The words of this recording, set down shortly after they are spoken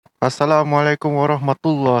Assalamualaikum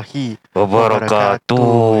warahmatullahi wabarakatuh.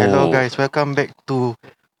 Hello Wabarakatuh. guys, welcome back to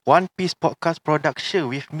One Piece Podcast Production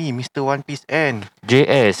with me, Mr. One Piece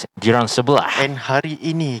JS jiran sebelah. And hari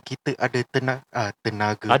ini kita ada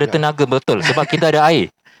tenaga. Ada pula. tenaga betul sebab kita ada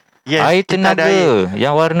air. Yes, Air kita ada tenaga air.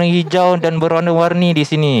 yang warna hijau dan berwarna-warni di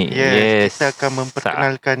sini. Yes, kita akan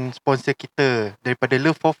memperkenalkan sponsor kita daripada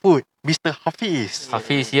Love for Food, Mr. Hafiz.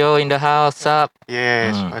 Hafiz yo in the house. Sup?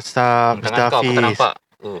 Yes, what's up, Mr. Tangan kau aku Hafiz? tak nampak.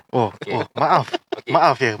 Okay. Maaf.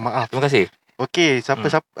 Okay. Maaf. Terima kasih. Okay,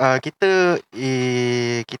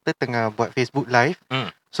 kita tengah buat Facebook Live.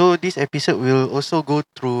 So this episode will also go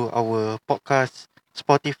through our podcast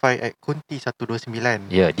Spotify at Kunti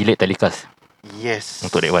 129. Ya, delete telecast. Yes.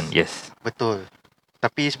 Untuk that one, yes. Betul.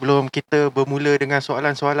 Tapi sebelum kita bermula dengan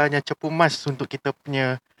soalan-soalan yang cepu mas untuk kita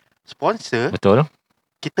punya sponsor, Betul.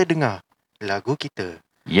 kita dengar lagu kita.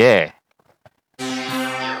 Yeah.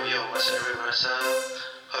 Yo, what's up, what's up?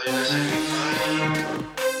 Hope you guys are doing fine.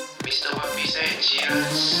 Mr. One Piece and jiran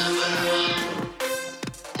sebelah.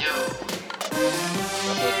 Yo.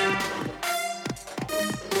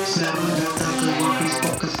 Selamat datang ke One Piece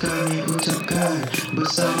Podcast, kami ucapkan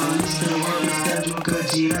bersama Mr. One Piece dan juga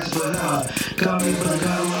jiran sebelah. Kami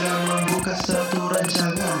bergaul dan membuka satu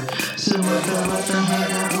rancangan semata-mata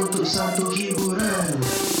hanya untuk satu hiburan.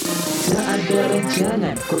 Tak ada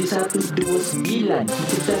rancangan Kodi 129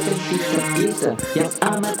 menceritakan kisah-kisah yang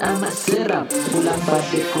amat-amat seram sebulan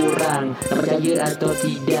pada korang. Tak percaya atau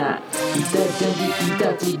tidak, kita janji kita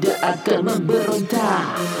tidak akan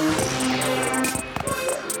memberontak.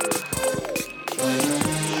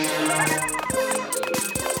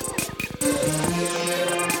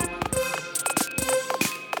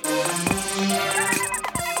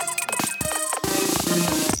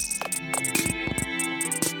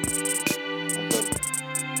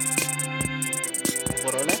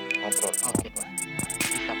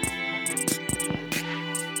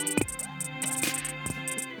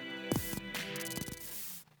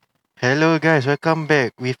 Hello guys, welcome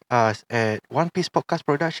back with us at One Piece Podcast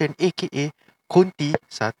Production aka Kunti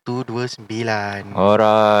 129.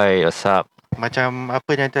 Alright, what's up? Macam apa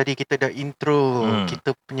yang tadi kita dah intro,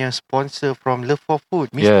 kita punya sponsor from Love for Food,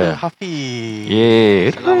 Mr. Yeah. Hafiz.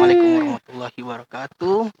 Yeah. Assalamualaikum warahmatullahi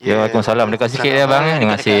wabarakatuh. Waalaikumsalam. Dekat sikit ya bang.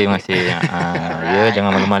 Terima kasih. Ya,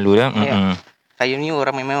 jangan malu-malu dah. Saya ni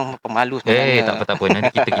orang memang pemalu sebenarnya. Tak apa.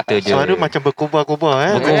 Nanti kita je. Suara macam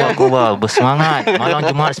berkobar-kobar Berkobar. Bersemangat. Malam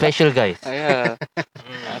Jumaat special guys. Ya.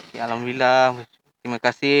 Okay, Alhamdulillah. Terima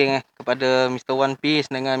kasih kepada Mr. One Piece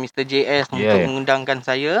dengan Mr. JS untuk mengundangkan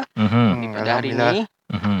saya pada hari ini.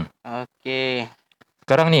 Okey.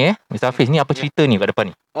 Sekarang ni Mr. Hafiz ni apa cerita ni kat depan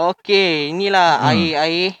ni? Okey, inilah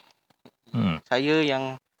air saya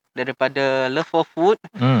yang daripada Love for Food.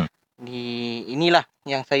 Inilah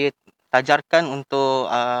yang saya tajarkan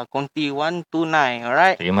untuk Konti 129,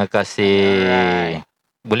 alright? Terima kasih. Alright.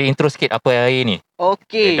 Boleh intro sikit apa air ni?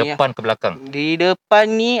 Okey. Dari depan ke belakang. Di depan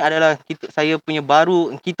ni adalah saya punya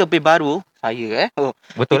baru. Saya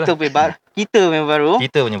Betul kita lah. Kita punya baru.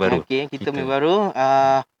 Kita punya baru. Okey, kita punya baru.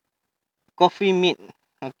 Coffee meat.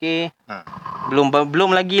 Okey.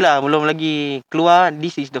 Belum lagi keluar.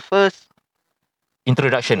 This is the first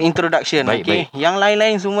introduction. Okey. Yang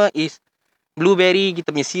lain-lain semua is blueberry,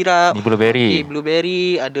 kita punya sirap. Ni blueberry. Okey,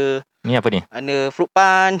 blueberry ada. Ni apa ni? Ada fruit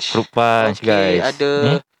punch. Okay, guys. Ada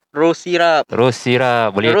ni? rose syrup.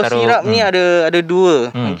 Boleh rose taruh. Rose syrup ni ada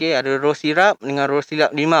dua. Okey, ada rose syrup dengan rose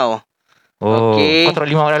syrup limau. Oh, okay. Kau taruh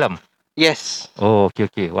limau dalam? Yes. Oh,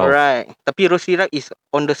 okey. Wow. Alright. Tapi rose syrup is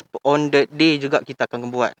on the day juga kita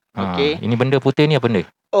akan buat. Okey. Ini benda putih ni apa benda?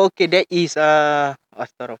 Okay, that is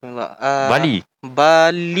astagfirullah.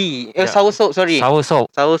 Bali. Soursop, sorry. Soursop.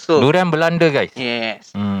 Durian Belanda, guys.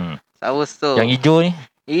 Yes. Soursop. Yang hijau ni?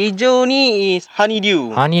 Hijau ni is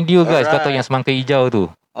honeydew. Honeydew, guys. Kau tahu yang semangka hijau tu.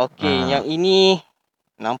 Okey, yang ini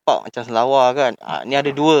nampak macam selawar kan. Ni ada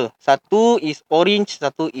dua. Satu is orange,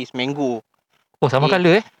 satu is mango. Oh, sama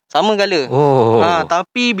colour Sama colour. Oh.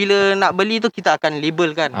 Tapi bila nak beli tu kita akan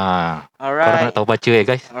label kan. Alright. Korang nak tahu baca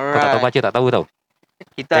guys. Kau tak tahu baca tak tahu tau.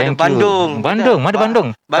 Kita ada Bandung. Mana Bandung?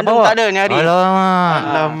 Bandung tak ada ni hari.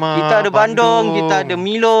 Alamak. Kita ada Bandung, kita ada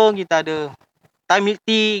Milo, kita ada Thai milk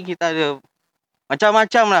tea, kita ada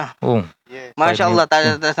macam-macam lah. Oh. Masya Allah,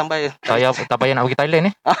 tak sampai. Tak payah nak pergi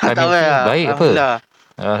Thailand Tak payah. Baik apa?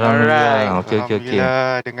 Alhamdulillah. Okey.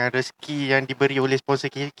 Alhamdulillah dengan rezeki yang diberi oleh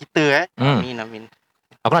sponsor kita Amin.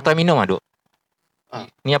 Aku nak try minum Duk.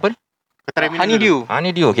 Ni apa ni? Kau try minum Honeydew.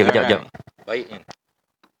 Honeydew. Okey, kejap. Baik.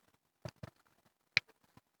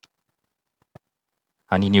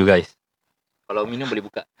 Honeydew guys. Kalau minum boleh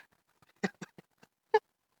buka.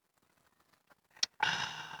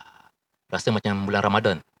 Rasa macam bulan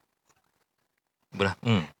Ramadan.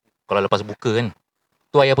 Kalau lepas buka kan.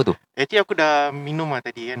 Tu air apa tu? Actually aku dah minum lah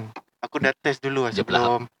tadi kan. Aku dah test dulu lah Sekejap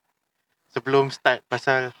lah. sebelum start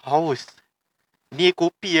pasal haus. Ni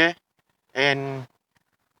kopi and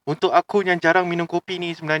untuk aku yang jarang minum kopi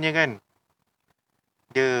ni sebenarnya kan,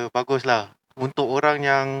 dia bagus lah. Untuk orang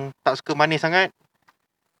yang tak suka manis sangat,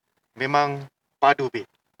 memang padu babe.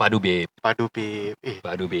 Padu babe. Padu babe.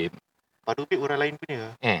 Padu babe. Padu babe orang lain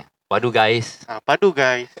punya. Padu guys. Padu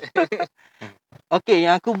guys. Okey,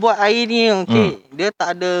 yang aku buat air ni dia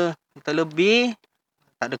tak ada terlebih,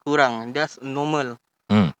 tak ada kurang. Just normal.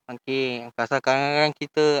 Okey, pasal kadang-kadang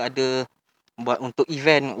kita ada buat untuk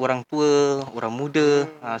event orang tua, orang muda.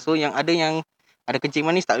 So yang ada kencing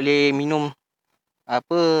manis tak boleh minum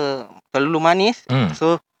terlalu manis.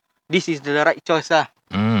 So this is the right choice lah.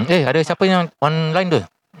 Ada siapa yang online tu?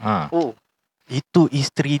 Oh, itu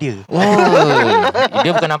isteri dia.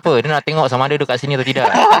 Dia bukan apa, dia nak tengok sama ada duduk kat sini atau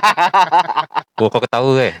tidak. Kau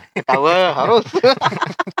ketawa ketawa harus.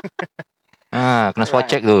 Kena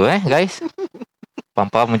spot check tu guys.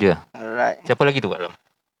 Faham je. Alright. Siapa lagi tu kat dalam?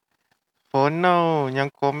 For now yang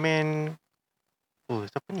komen,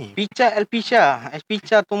 siapa ni?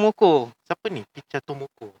 Picha Tomoko. Siapa ni? Picha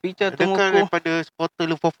Tomoko. Picha Adakah Tomoko daripada supporter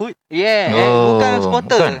Love for Food? Yeah, bukan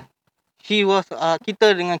supporter. Bukan. He was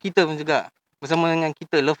kita dengan kita pun juga. Bersama dengan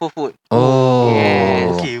kita Love for Food.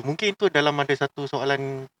 Yes. Okay, mungkin tu dalam ada satu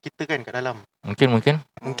soalan kita kan kat dalam. Mungkin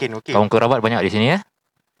Okay. kawan kerabat banyak di sini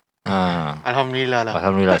Alhamdulillah lah.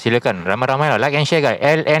 Alhamdulillah. Silakan ramai-ramai lah like and share guys.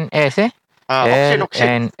 LNS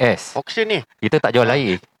Auction. LNS. Auction ni. Kita tak jual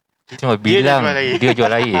air. Cuma Dia bilang jual air. dia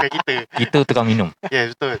jual air. kita. Kita tukang minum.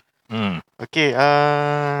 Yes, betul. Okay,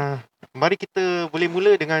 mari kita boleh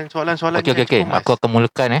mula dengan soalan-soalan Okay. yang cukup mas. Aku akan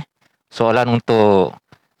mulakan soalan untuk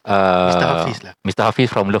Mr. Hafiz lah. Mr. Hafiz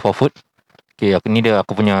from Love for Food. Okay,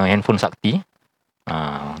 aku punya handphone sakti.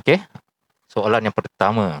 Okay. Soalan yang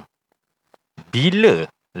pertama.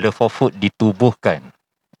 Bila Love for Food ditubuhkan?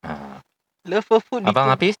 Love for Food. Abang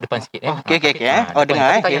Hafiz depan sikit Okay. Kita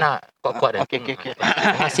Dengar tak nak kuat-kuat dah. Okay.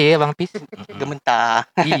 Terima kasih Abang Hafiz. Gementar.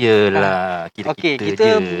 Iyalah, Okey,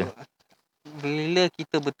 kita je. Bila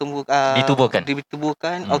kita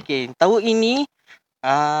ditubuhkan. Okey, tahun ini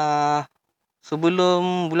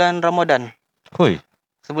sebelum bulan Ramadan.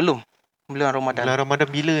 Sebelum bulan Ramadan. Bulan Ramadan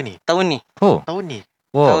bila ni? Tahun ni. Tahun ni?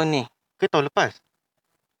 Tahun ni. Ke tahun lepas?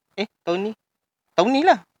 Tahun ni. Tahun ni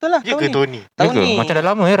lah. Betul lah. Ya ke tahun ni? Tahun ni. Macam dah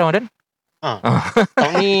lama Ramadan.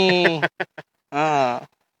 Tahun ni.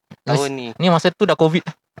 Tahun ni. Ni masa tu dah COVID.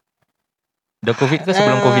 Dah COVID ke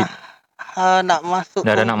sebelum COVID? Nak masuk.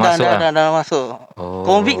 Dah nak masuk. Dah masuk.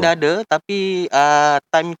 COVID dah ada. Tapi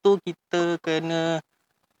time tu kita kena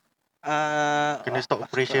stop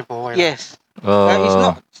operation for a while. Yes. It's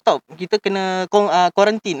not stop. Kita kena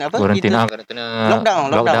quarantine apa? Quarantine kena lockdown.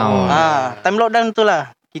 Time lockdown tu lah.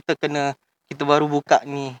 Kita baru buka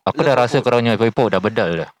ni. Aku dah rasa korangnya ipok-ipok dah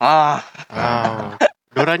bedal dah.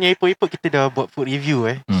 Dorangnya ipok-ipok kita dah buat food review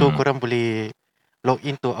So korang boleh log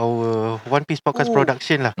into our One Piece Podcast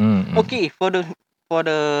production lah. Okay, for the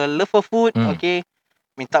Love for Food, okay.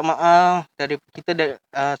 Minta maaf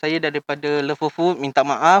saya daripada Love for Food minta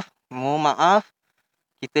maaf. Mohon maaf.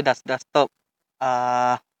 Kita dah stop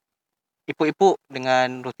ipok-ipok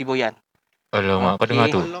dengan roti boyan. Alamak, kau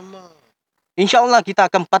dengar tu. InsyaAllah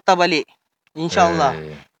kita akan patah balik. InsyaAllah.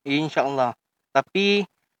 Tapi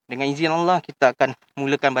dengan izin Allah kita akan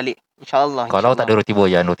mulakan balik. InsyaAllah. Kalau tak ada roti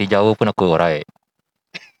boyan, roti Jawa pun aku alright.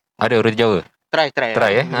 Ada roti Jawa? Try.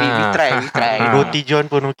 We try. Roti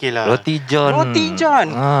John pun okey lah. Roti John.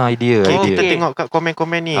 Idea. Kita tengok kat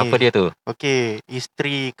komen-komen ni. Apa dia tu? Okay,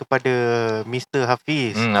 isteri kepada Mr.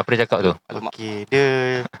 Hafiz. Apa dia cakap tu? Okay,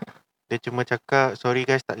 dia cuma cakap, sorry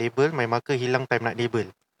guys tak label, my marker hilang time nak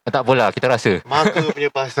label. Tak apalah, kita rasa. Marker punya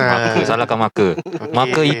pasal. Salahkan marker.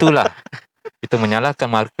 Marker itulah. Kita menyalahkan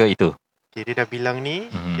marker itu. Okay, dia dah bilang ni.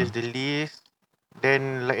 Here's the list.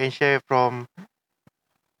 Then like and share from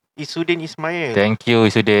Isudin Ismail. Thank you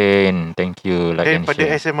Isudin. Thank you like then and share. Then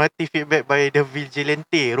pada SMRT feedback by The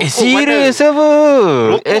Vigilante. Serius apa?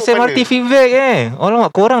 SMRT feedback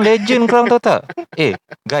Alamak, korang legend korang tahu tak?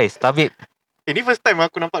 Guys, tabik. Ni first time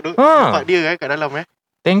aku nampak dia kat dalam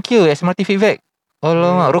Thank you SMRT feedback.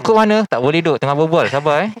 Alamak, rokok mana? Tak boleh duk tengah berbual.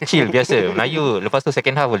 Sabar Chill biasa Melayu. Lepas tu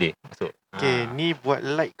second half boleh masuk. Okay, ni buat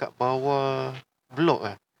like kat bawah blok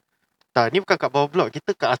Tak, ni bukan kat bawah blok.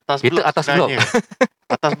 Kita kat atas blok. Kita atas blok.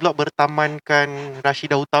 Atas blok bertamankan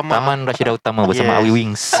Rashidah Utama. Taman Rashidah Utama bersama Awi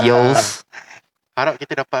Wings. Harap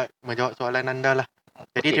kita dapat menjawab soalan anda lah.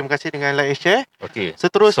 Jadi terima kasih dengan like and share. Okay.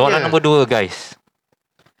 Seterusnya, soalan nombor 2 guys.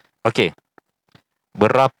 Okay.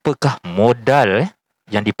 Berapakah modal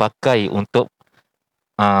yang dipakai untuk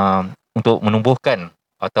untuk menumbuhkan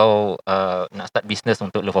atau nak start business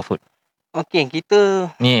untuk Love for Food? Okey, kita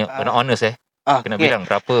Ni kena honest kena okey. bilang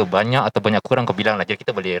berapa banyak atau banyak kurang kau bilang lah. Jadi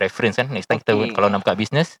kita boleh reference kan. Next time kita Okey. kalau nak buka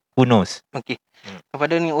business, who knows? Okey.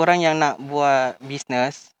 Kepada ni orang yang nak buat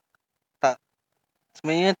bisnes,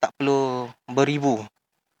 sebenarnya tak perlu beribu.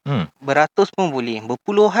 Beratus pun boleh,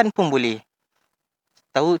 berpuluhan pun boleh.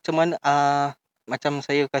 Tahu macam mana macam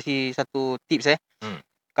saya kasih satu tips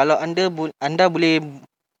Kalau anda boleh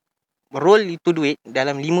roll itu duit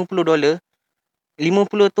dalam $50,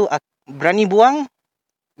 50 tu berani buang,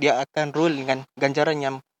 dia akan roll dengan ganjaran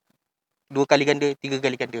yang 2 kali ganda, 3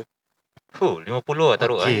 kali ganda. 50 lah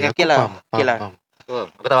taruh Okey, Okey aku lah, faham. okey lah. Faham.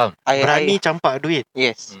 Aku tak faham. Berani campak duit,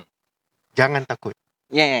 Yes. jangan takut.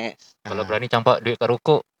 Yes. Kalau berani campak duit kat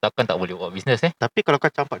rokok, takkan tak boleh buat business Tapi kalau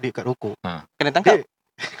kau campak duit kat rokok, Kena tangkap.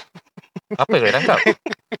 Apa yang kau tangkap?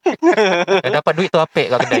 Dah dapat duit tu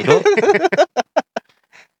apek kat kedai tu.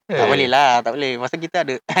 Tak boleh lah, tak boleh. Masa kita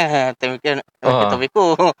ada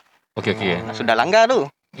tobacco. Okey. Sudah langgar tu.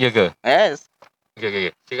 Ya ke? Yes.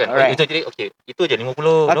 Okey. Silakan. Alright. Itu jadi okey. Itu je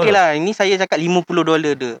 $50. Okey lah, ini saya cakap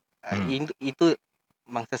 $50 tu. Hmm. Itu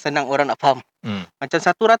bangsa senang orang nak faham. Macam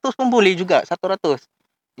 100 pun boleh juga, 100.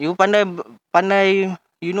 You pandai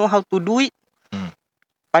you know how to do it.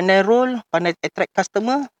 Pandai roll, pandai attract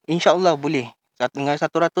customer, insya-Allah boleh. Dengan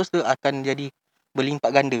 100 tu akan jadi berlimpah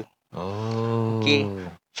ganda. Oh. Okey.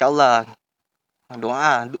 InsyaAllah.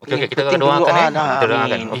 Doa. Okey, kita akan doakan Kita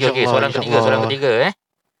doakan. Okey, soalan ketiga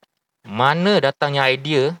Mana datangnya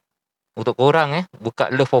idea untuk korang buka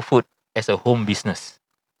Love for Food as a home business?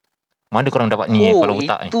 Mana korang dapat ni kalau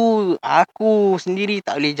otak ni? Itu aku sendiri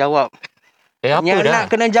tak boleh jawab. Apa Yang dah? nak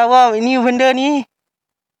kena jawab ini benda ni.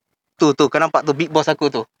 Tu kau nampak tu big boss aku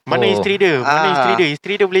tu. Mana isteri dia?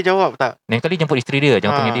 Isteri dia boleh jawab tak? Lain kali jemput isteri dia,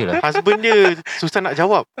 jangan panggil dia lah. Husband dia susah nak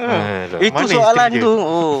jawab. Itu Mana soalan isteri dia? tu.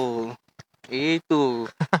 Itu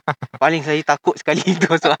paling saya takut sekali tu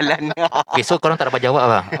soalan. Okay, so korang tak dapat jawab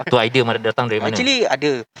lah. Tu idea mana datang dari mana? Actually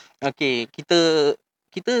ada. Okay, kita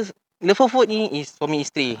Love for Food ni is suami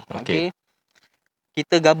isteri. Okay.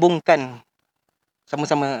 Kita gabungkan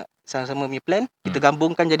sama-sama punya plan. Kita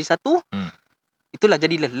gabungkan jadi satu. Itulah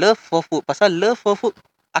jadilah Love for Food. Pasal Love for Food,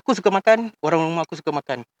 aku suka makan, orang rumah aku suka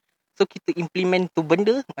makan. So kita implement tu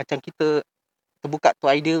benda, macam kita terbuka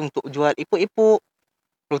tu idea untuk jual epok-epok,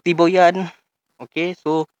 roti boyan. Okay,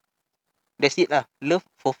 so that's it lah. Love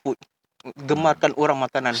for Food. Gemarkan orang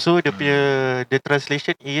makanan. So the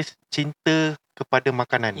translation is cinta kepada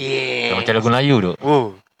makanan. Yeah. Macam lagu Melayu tu.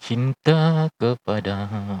 Oh, Cinta kepada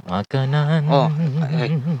makanan.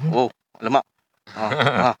 Lemak.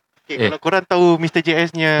 okay, kalau korang tahu Mr.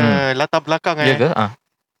 JS-nya latar belakang Ya ke?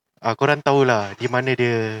 korang tahulah di mana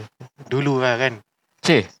dia dulu lah kan.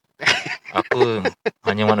 Cik. Aku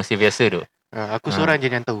hanya manusia biasa tu. Aku seorang je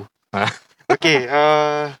yang tahu. Okay,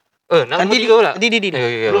 Nak nombor 3 pula. Di.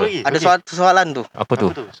 belum lagi. Ada Okay. soalan tu. Apa tu?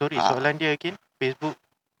 Sorry, soalan dia again. Facebook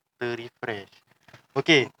ter-refresh.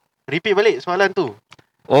 Okay, repeat balik soalan tu.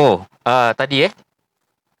 Tadi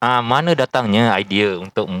mana datangnya idea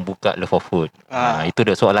untuk membuka Love for Food? Itu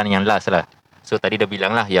dah soalan yang last lah. So tadi dah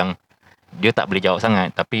bilang lah yang dia tak boleh jawab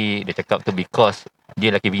sangat, tapi dia cakap tu because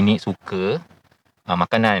dia laki bini suka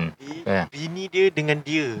makanan. Bini dia dengan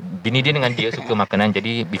dia Suka makanan,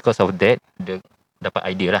 jadi because of that dia dapat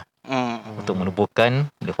idea lah untuk menubuhkan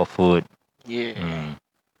Love for Food.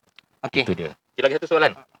 Okay. Itu dia. Lagi satu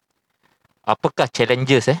soalan. Apakah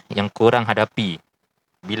challenges yang korang hadapi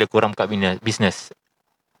bila korang buka bisnes?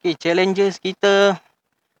 Okay, challenges kita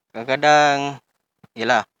kadang-kadang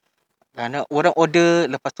yalah, kerana orang order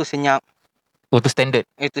lepas tu senyap. Oh, tu standard.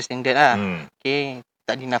 Itu standard lah. Okay,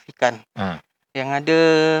 tak dinafikan. Yang ada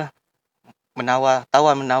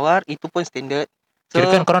tawar-menawar, itu pun standard. So, Kira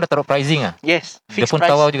kan korang dah taruh pricing lah. yes, Dia fixed pun price.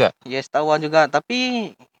 tawar juga. Yes, tawar juga. Tapi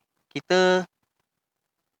kita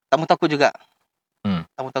tak mau takut juga.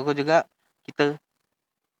 Tak mau takut juga. Kita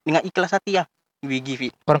dengan ikhlas hati lah. We give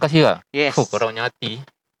it. Korang kasih tak? Yes. Korang punya hati.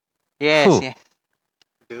 Yes. Fuh. Yes.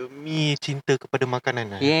 demi cinta kepada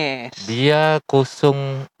makanan. Yes. Biar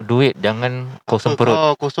kosong duit, jangan kosong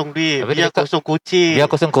perut. Kosong duit. Habis dia Biar cakap, kosong kocik. Biar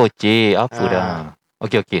kosong kocik. Apa dah.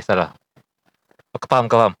 Okey, salah. Aku faham.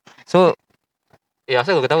 So,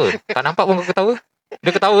 asal kau ketawa? Tak nampak pun kau ketawa.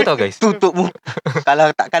 Dia ketawa tau guys. Tutup muka. Kalau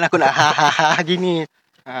takkan aku nak gini.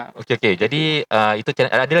 Okey. Jadi, itu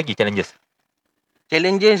ada lagi challenges.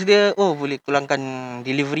 Challenges dia, boleh kurangkan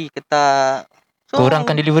delivery ke tak. So,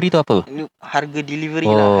 Kurangkan delivery tu apa? harga delivery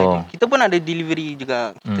lah. Kita pun ada delivery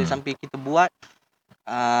juga. Kita sambil kita buat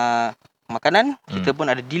makanan, kita pun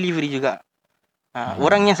ada delivery juga.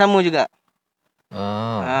 Orang yang sama juga.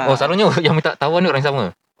 Selalunya yang minta tawar ni orang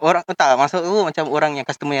sama. Orang tak, maksud tu macam orang yang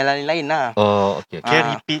customer yang lain-lain lah. Oh, okay.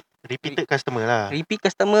 Kira Ah. repeated customer lah. Repeat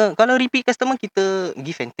customer, kalau repeat customer kita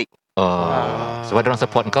give and take. Oh, sebab diorang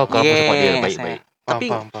support kau pun support dia. Baik-baik. Tapi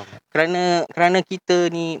Faham. kerana kita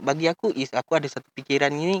ni, bagi aku aku ada satu fikiran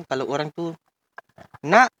ni, kalau orang tu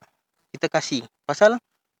nak, kita kasih. Pasal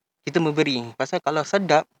kita memberi. Pasal kalau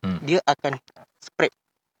sedap, dia akan spread.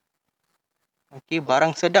 Okay,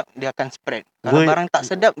 barang sedap dia akan spread. Kalau barang tak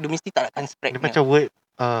sedap, dia mesti tak akan spread. Dia macam word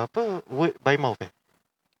word by mouth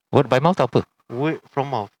Word by mouth apa? word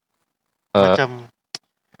from mouth. Uh, Macam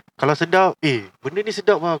kalau sedap, benda ni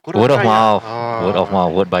sedap lah, korang Word of try lah. mouth. Word of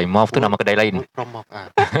mouth. Word by mouth tu nama kedai lain. Word from mouth.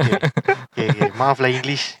 Okay. Maaf lah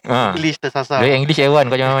English. Ah. English tersasar. Dia English A1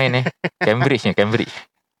 kau jangan main Cambridge.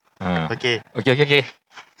 Okay. Okay.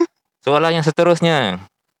 Soalan yang seterusnya.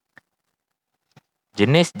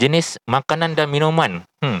 Jenis-jenis makanan dan minuman.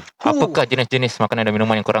 Apakah jenis-jenis makanan dan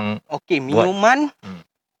minuman yang korang Okay, minuman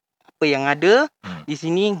apa yang ada Hmm. di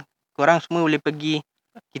sini, korang semua boleh pergi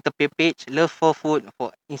kita page Love for Food for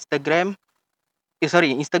Instagram.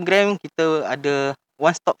 Instagram kita ada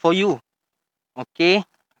One Stop for You. Okay.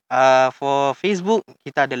 For Facebook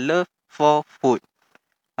kita ada Love for Food.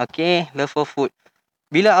 Okay, Love for Food.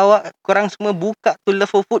 Bila korang semua buka tu Love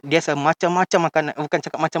for Food, dia macam-macam makanan. Bukan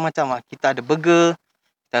cakap macam-macam lah. Kita ada burger,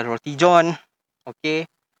 kita ada roti john. Okay.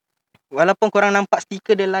 Walaupun korang nampak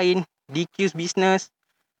stiker dia lain, DQ's Business,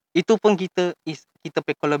 itu pun kita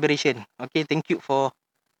pay collaboration. Okay, thank you for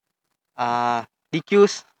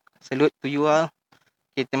DQ's. Salute to you all.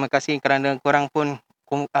 Okay, terima kasih kerana korang pun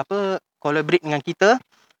collaborate dengan kita.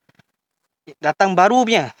 Datang baru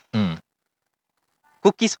punya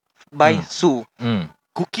Cookies by Sue.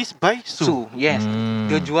 Cookies by Sue. Sue, yes.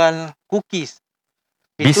 Dia jual cookies.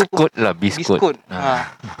 Biskut lah, biskut.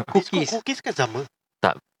 Cookies. Cookies kan sama.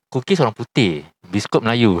 Cookies orang putih. Biskut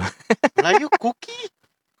Melayu. Melayu cookie.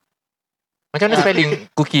 Macam mana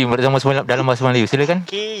spelling cookie dalam bahasa Melayu? Silakan.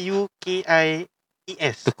 Kukies.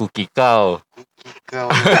 Tu cookie kau.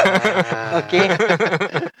 Kau. Okay.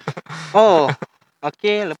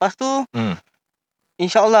 Okay. Lepas tu,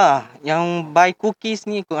 InsyaAllah yang by cookies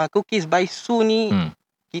ni, Cookies by Sue ni,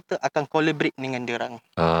 kita akan collaborate dengan diorang.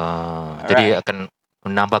 Jadi akan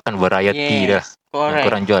menambahkan variety dah. Yang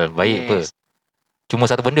korang jual. Baik apa? Cuma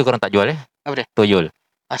satu benda korang tak jual Apa dia? Toyol.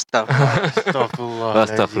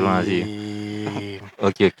 Astagfirullahaladzim.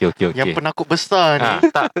 Okey. Yang penakut besar ni.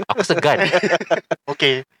 Tak, aku segan.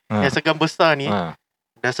 Okay. Yang segan besar ni,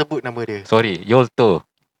 dah sebut nama dia. Sorry, Yolto.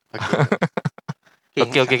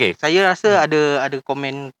 Okay. Okay. Saya rasa ada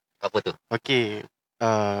komen. Apa tu? Okay.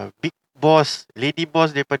 Big Boss, Lady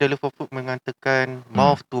Boss daripada Love for Food mengatakan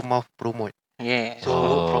mouth to mouth promote. Yes. So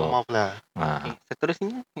word from mouth lah. Okay.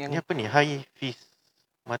 Seterusnya Ni apa ni? High Fist.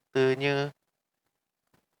 Matanya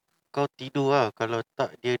kau tidur lah. Kalau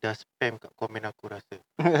tak dia dah spam kat komen aku rasa.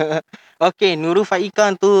 Okay, Nurul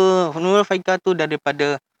Faika tu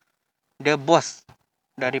daripada the boss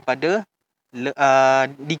daripada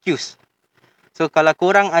DQ's. So kalau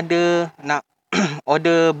korang ada nak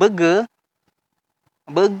order burger,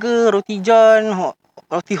 roti john,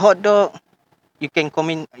 roti hot dog, you can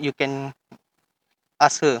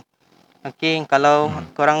ask her. Okay, kalau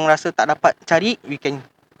korang rasa tak dapat cari, we can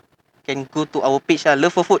go to our page lah,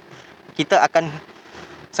 Love for Food. Kita akan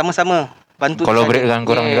sama-sama bantu collaborate dengan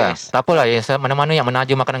korang juga. Yes. Tak apalah, mana-mana yang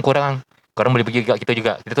menaja makanan korang boleh pergi kat kita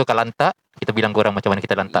juga. Kita tu kalau lantak, kita bilang korang macam mana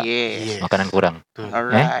kita lantak Yes. makanan korang.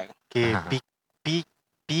 Alright. Okay.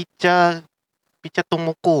 Picha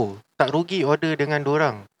Tomoko. Tak rugi order dengan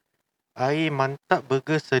dorang. Air mantap,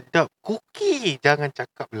 burger sedap, cookie. Jangan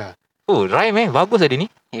cakap lah. Oh, rhyme bagus tadi ni.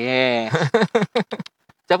 Yes.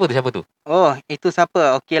 Siapa tu? Oh, itu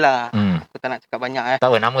siapa? Okey lah. Hmm. Aku tak nak cakap banyak Tak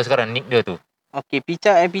apa, nama sekarang nick dia tu. Okey,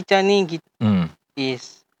 Picha ni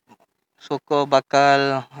is Soko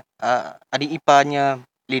bakal adik iparnya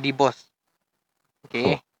Lady Boss.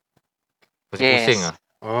 Okey. Pusing-pusing lah.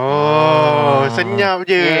 Oh, senyap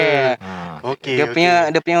je. Yeah. Okay.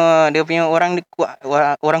 Dia punya orang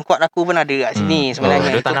kuat aku pun ada kat sini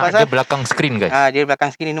sebenarnya. Dia tak nak ada belakang skrin guys. Dia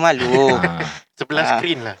belakang skrin ni malu. Sebelah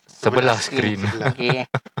skrin lah. Sebelah skrin. Okey.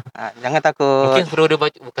 Jangan takut. Mungkin suruh dia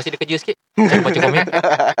kasih dia kerja sikit. Jangan baca komen.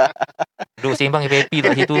 Duduk seimbang happy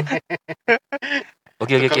kat situ.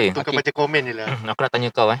 Okey. Tukar baca komen je lah. Aku nak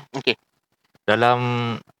tanya kau Okey.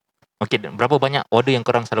 Berapa banyak order yang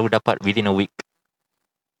korang selalu dapat within a week?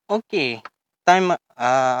 Okey. Time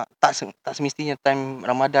tak semestinya time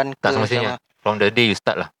Ramadan ke. Tak semestinya. From the day you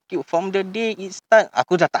start lah. From the day it start,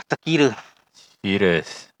 aku dah tak terkira.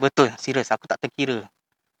 Serius. Betul, serius. Aku tak terkira.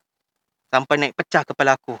 Sampai naik pecah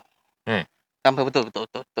kepala aku. Sampai betul.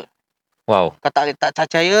 Wow. Kau tak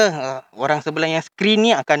percaya, orang sebelah yang screen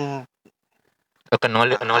ni akan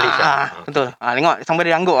Knowledge lah. betul. Tengok sampai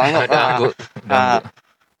dia angguk. Dah angguk.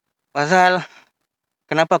 Pasal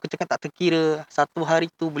kenapa aku cakap tak terkira, satu hari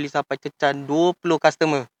tu boleh sampai cecah 20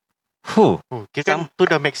 customer. Fuh. Oh, kira kan tu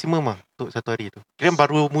dah maksimum lah untuk satu hari tu. Kira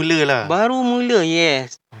baru mula lah. Baru mula,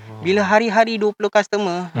 yes. Bila hari-hari 20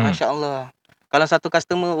 customer, Masya Allah. Kalau satu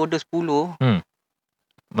customer order 10,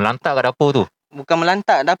 Melantak kat dapur tu. bukan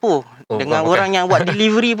melantak dapur. Dengan bukan. orang yang buat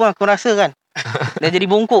delivery pun aku rasa kan. Dah jadi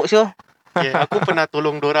bongkok syo. Yeah, aku pernah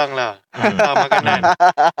tolong dorang lah hantar makanan.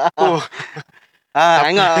 Oh,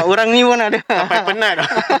 Tengok orang ni pun ada. sampai penat lah.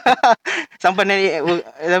 sampai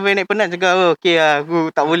naik penat cakap, okey lah,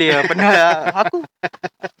 aku tak boleh lah, penat lah. Aku.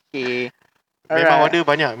 Okey. Memang order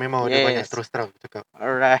banyak. Memang order Yes. banyak. Terus terang cakap.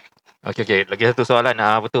 Alright. Okay. Lagi satu soalan.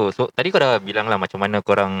 Betul. So, tadi kau dah bilang lah macam mana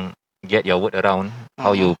korang get your word around.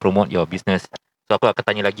 How you promote your business. So, aku akan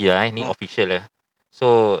tanya lagi lah. Ni official lah.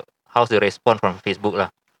 So, how's the response from Facebook lah?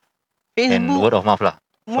 And Facebook, word of mouth lah.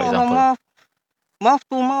 For example. mouth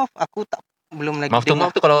to mouth, aku tak belum lagi Mouth to dengar.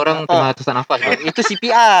 mouth tu kalau orang tengah sesak nafas. Itu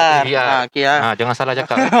CPR. CPR. Okey lah. Jangan salah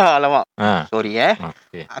cakap. Alamak. Sorry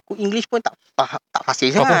Okay. Aku English pun tak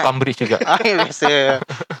fasih Kau pun sangat. Cambridge juga. Biasa.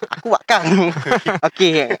 Aku buatkan.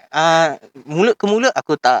 Okey, mulut ke mulut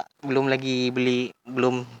aku belum lagi beli,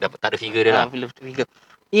 belum Dapat tak ada figure dia lah. belum figure.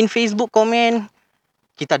 In Facebook komen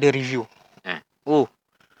kita ada review.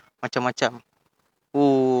 Macam-macam.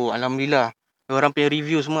 Alhamdulillah. Orang punya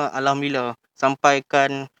review semua alhamdulillah.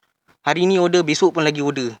 Sampaikan hari ni order, besok pun lagi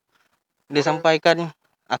order. Dia sampaikan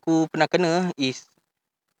aku pernah kena is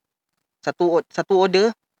satu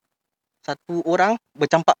order, satu orang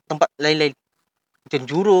bercampak tempat lain-lain. Macam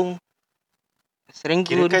Jurong, Kira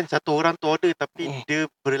Serangoon. kan satu orang tu order tapi dia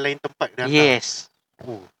berlain tempat dia hantar. Yes.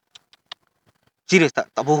 Oh, Serius tak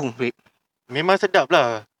bohong, babe. memang sedap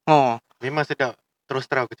lah. Memang sedap. Terus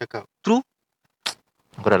terang aku cakap.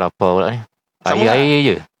 Aku dah lapar pula ni. Sama Air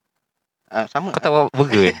je. sama. Kau tak buat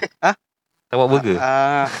burger Tak buat burger?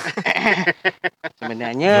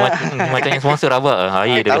 Sebenarnya Macam yang sponsor Rabak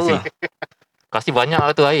air dia tahu kasi. Kasi banyak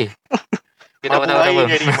lah tu air. Kita Mabuk tak air apa.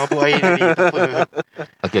 jadi. Mabuk air jadi. Tak apa.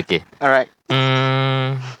 Okay. alright.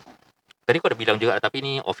 Tadi kau dah bilang juga tapi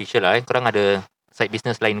ni official lah korang ada side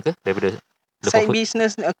business lain ke daripada Love Side for Food?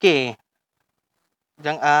 business ni okey.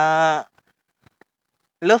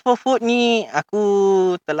 Love for Food ni aku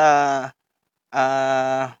telah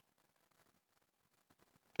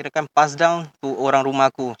kirakan pass down to orang rumah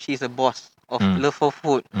aku. She's a boss of Love for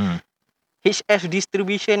Food. HF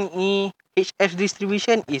Distribution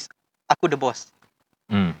is aku the boss.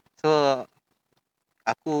 So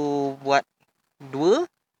aku buat dua.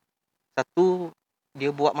 Satu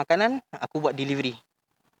dia buat makanan, aku buat delivery.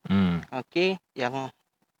 Okey, yang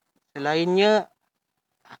selainnya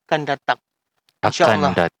akan datang.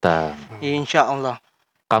 InsyaAllah. Akan datang. InsyaAllah.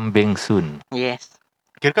 Kambing soon. Yes.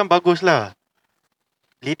 Kira kan bagus lah.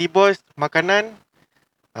 Lady Boss makanan.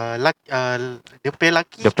 Depan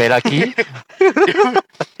laki.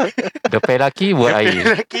 Depan laki buat air.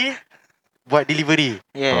 Depan laki buat delivery.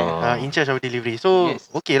 Yeah. Oh. In charge of delivery. So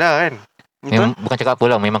Yes. okay lah kan. Memang, bukan cakap apa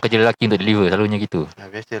lah. Memang kerja lelaki untuk deliver. Selalunya gitu.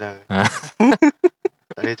 Biasalah. Ha.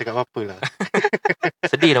 Tak boleh cakap apa-apa lah.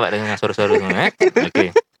 Sedih dapat dengar suara-suara semua. Okay.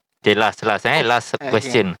 Okay, last. Last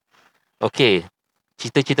question. Okay.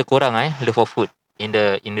 Cita-cita korang Love for Food in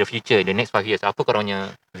the future, the next 5 years. Apa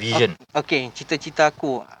korangnya vision? Okey, cita-cita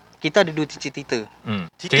aku. Kita ada dua cita-cita.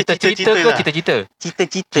 Cita-cita ke lah. cita-cita?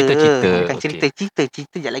 Cita-cita. Cita-cita, Bukan okey. cerita-cita.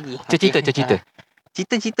 Cita je lagi. Cita-cita.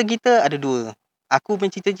 Cita-cita kita ada dua. Aku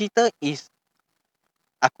punya cita-cita is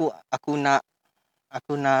aku nak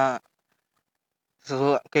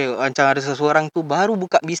macam ada seseorang tu baru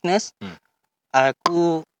buka bisnes.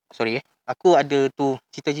 Aku ada tu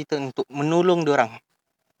cita-cita untuk menolong diorang.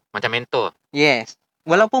 Macam mentor. Yes.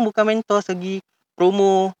 Walaupun bukan mentor segi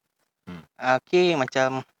promo. Okay,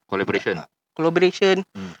 macam Collaboration. collaboration.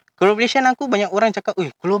 Collaboration aku banyak orang cakap,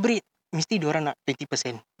 collaborate mesti diorang nak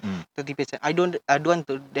 20%. 30%. I don't want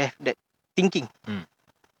to have that thinking.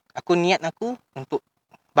 Aku niat aku untuk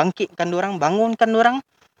bangkitkan diorang, bangunkan diorang.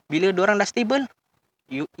 Bila diorang dah stable,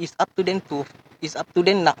 it's up to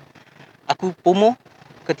them nak aku promo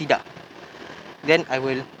ke tidak. Then I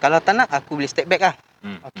will, kalau tak nak aku boleh step back lah.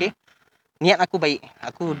 Okay. Niat aku baik.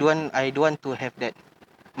 I don't want to have that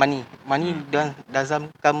money doesn't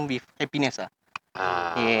come with happiness lah.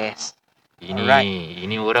 Yes.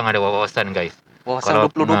 Ini orang ada wawasan guys. Wawasan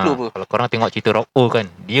 2020 pun. Kalau korang tengok cerita Rock O kan,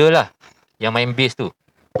 dia lah yang main bass tu.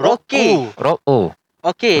 Okay. Rock O.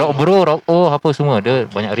 Okay. Rock Bro, Rock O, apa semua. Dia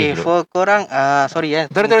banyak Okay, riff. for korang, sorry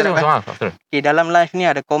Betul. Okay, dalam live ni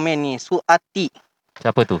ada komen ni, Suati.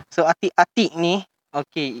 Siapa tu? So Atik ni,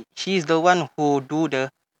 okay, she's the one who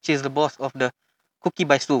she's the boss of the Cookie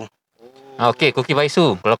Baisu. Okay, Cookie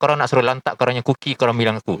Baisu. Kalau korang nak suruh lantak korangnya cookie, korang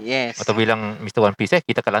bilang aku. Yes. Atau bilang Mr. One Piece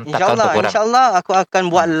kita akan lantakkan untuk korang. InsyaAllah aku akan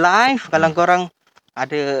buat live. Kalau korang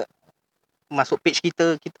ada masuk page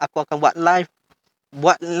kita, aku akan buat live.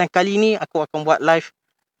 Buat kali ni aku akan buat live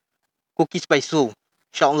Cookies Baisu.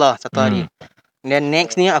 InsyaAllah satu hari. Dan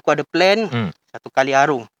next ni aku ada plan satu kali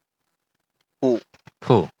arung.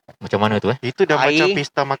 Macam mana tu Itu dah Air. macam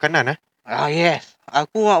pesta makanan Yes.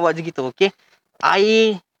 Aku nak buat macam gitu, okay.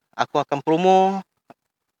 Air, aku akan promo.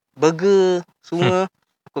 Burger, semua.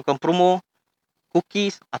 Aku akan promo.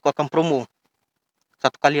 Cookies, aku akan promo.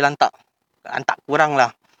 Satu kali lantak. Lantak kurang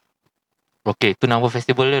lah. Okay, tu nama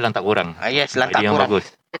festival dia Lantak Korang. Yes, Lantak Idea yang Korang. bagus.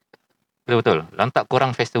 Betul-betul. Lantak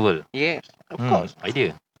Korang Festival. Yes, of course.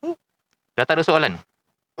 Idea. Dah tak ada soalan?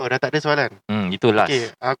 Oh, dah tak ada soalan. Itu last. Okay,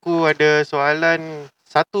 aku ada soalan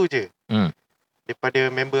satu je. Hmm. Daripada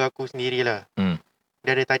member aku sendirilah.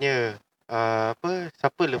 Dia ada tanya,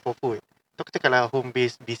 siapa love for food? Tu aku cakap lah home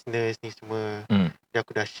based business ni semua. Dia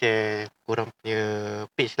aku dah share korang punya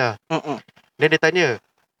page lah. Dan dia tanya,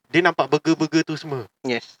 dia nampak burger-burger tu semua.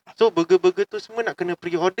 Yes. So burger-burger tu semua nak kena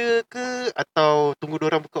pre-order ke? Atau tunggu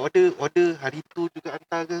diorang buka order hari tu juga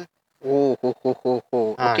hantar ke?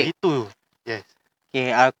 Okay. Itu. Yes.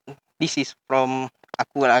 Okay, this is from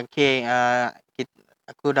aku lah. Okay,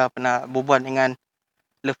 aku dah pernah berbual dengan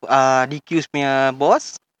DQ's punya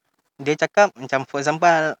boss. Dia cakap macam for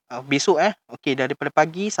example besok okay, daripada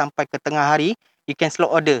pagi sampai ke tengah hari you can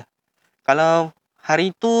slot order. Kalau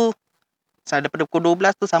hari tu daripada pukul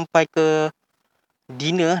 12 tu sampai ke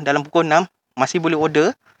dinner dalam pukul 6 masih boleh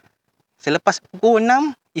order. Selepas pukul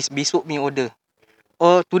 6 is besok punya order.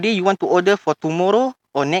 Or today you want to order for tomorrow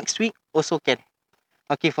or next week also can.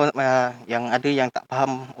 Okay, for yang ada yang tak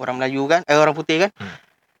faham orang Melayu kan, orang putih kan.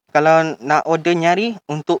 Kalau nak order nyari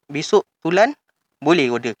untuk besok tulan,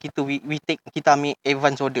 boleh order. Kita ambil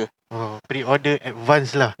advance order. Oh, pre-order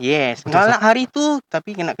advance lah. Yes. Macam Kalau nak hari tu,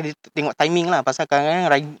 tapi kena tengok timing lah. Pasal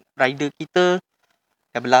kadang-kadang rider kita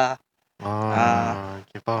dah belah.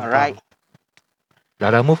 Okay, faham. Alright.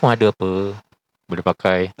 Dalam Move pun ada apa? Boleh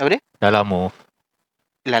pakai. Apa dia? Dalam Move.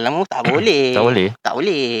 Lama tak boleh. Tak boleh? Tak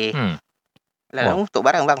boleh. Lama untuk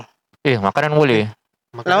barang bang. Makanan boleh.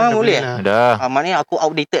 Lama boleh lah. Dah. Maknanya aku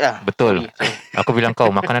outdated lah. Betul. Sorry. Aku bilang kau,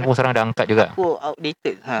 makanan pun sekarang dah angkat juga. Aku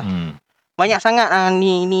outdated. Banyak sangat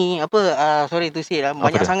ni sorry to say lah.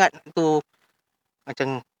 Banyak dia? sangat tu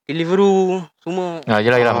macam Deliveroo semua.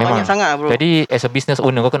 Yelah memang. Banyak sangat bro. Jadi as a business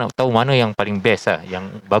owner kau kena tahu mana yang paling best lah,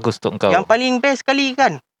 yang bagus untuk kau. Yang paling best sekali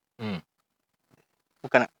kan.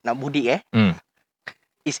 Bukan nak budik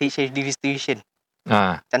is HH Distribution.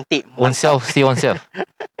 Cantik. Own self, see own self.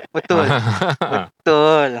 Betul.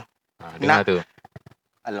 Betul. Dengar tu.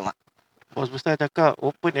 Alamak. Bos besar cakap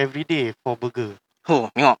open every day for burger.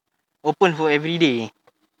 Tengok. Open for every day.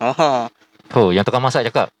 Yang tukang masak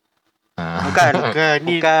cakap. Bukan. Bukan,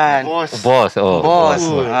 ni Bukan. bos. Bos. Bos.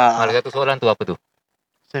 Ada satu soalan tu apa tu?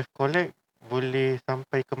 Self collect boleh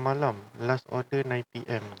sampai ke malam. Last order 9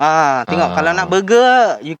 PM. Tengok kalau nak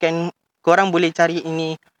burger, korang boleh cari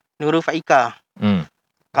ini Nurul Faika.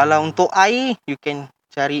 Kalau untuk air, you can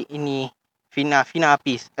cari ini Fina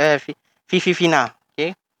Apis. Fifi Fina.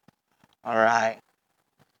 Okay. Alright.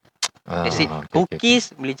 That's it.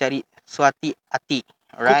 Cookies boleh cari Suati Ati.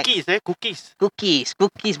 Alright.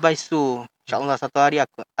 Cookies by Su. InsyaAllah satu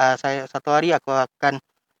hari aku akan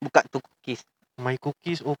buka tu cookies. My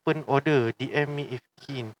cookies open order. DM me if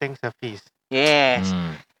keen. Thanks Hafiz. Yes.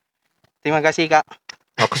 Terima kasih kak.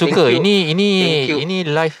 Aku suka. Thank you. Ini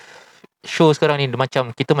live show sekarang ni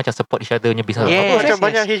macam kita macam support each other punya business. Yes. Macam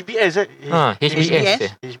banyak HBS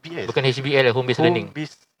HBS. HBS. Bukan HBL, home based learning.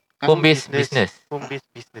 Home based business.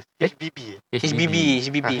 HBB.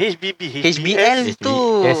 HBB. HBL tu.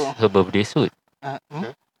 HBS her birthday suit.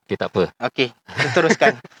 Okay, tak apa. Okay,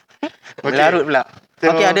 teruskan. Larut pula.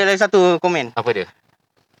 Okay, ada lagi satu komen. Apa dia?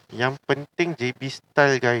 Yang penting JB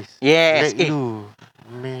style guys. Yes.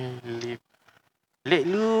 Let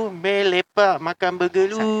lu melepak makan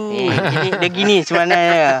burger lu. Dia gini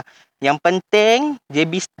sebenarnya. Yang penting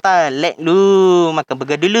JB style. Let lu makan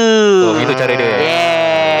burger dulu. Itu cara dia.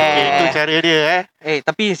 Okay, itu cara dia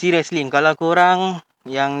Tapi seriously, kalau korang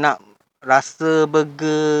yang nak rasa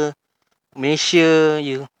burger Malaysia,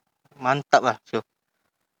 mantap lah. So,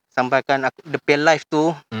 sampaikan aku depan live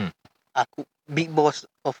tu, aku big boss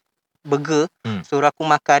of burger, suruh aku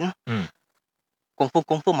makan,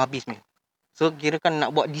 confirm habis ni. So kirakan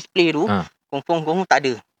nak buat display tu, confirm tak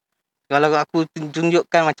ada. Kalau aku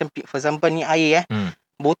tunjukkan macam for example ni air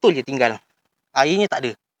botol je tinggal. Airnya tak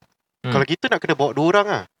ada. Kalau gitu nak kena bawa 2 orang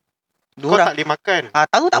lah. Dua Kau orang. tak boleh makan.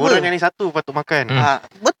 Tahu tak 2 apa. orang yang ni satu patut makan.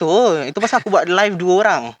 Betul. Itu pasal aku buat live 2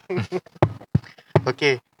 orang.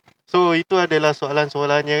 Okay. So itu adalah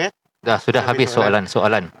soalan-soalannya kan. Sudah habis soalan.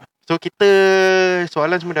 So kita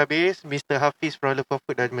soalan semua dah habis. Mr. Hafiz from Love for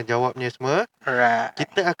Food dah menjawabnya semua. Right.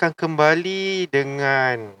 Kita akan kembali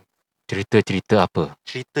dengan Cerita-cerita apa?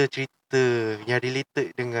 cerita-cerita yang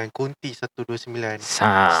related dengan Konti 129.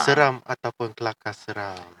 Sah. Seram ataupun kelakar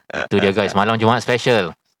seram. Itu dia guys, malam Jumaat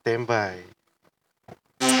special. Stand by.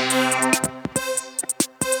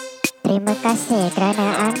 Terima kasih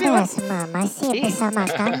kerana anda semua masih bersama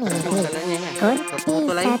kami di Konti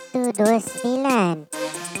 129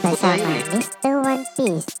 bersama Mr. One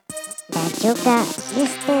Piece dan juga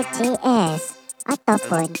Mr. JS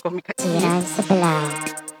ataupun jiran sebelah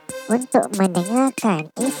untuk mendengarkan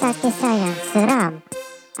kisah-kisah yang seram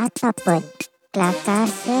ataupun kelakar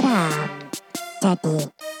seram. Jadi,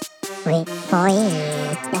 wait for it.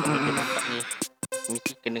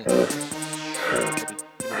 Mesti kena.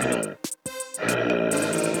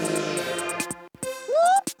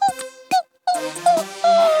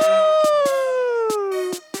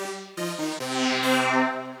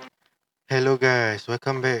 Hello guys,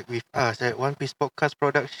 welcome back with us at One Piece Podcast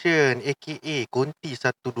Production aka Konti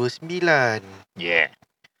 129. Yeah.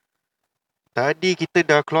 Tadi kita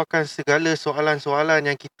dah keluarkan segala soalan-soalan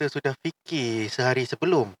yang kita sudah fikir sehari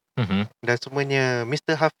sebelum. Dan semuanya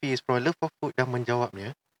Mr. Hafiz from Love for Food dah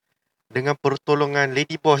menjawabnya dengan pertolongan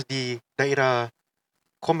Lady Boss di daerah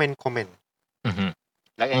komen-komen.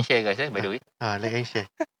 Like and share guys by the way. Like and share.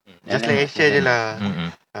 Just like and share je lah.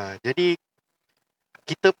 Jadi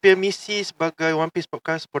kita punya misi sebagai One Piece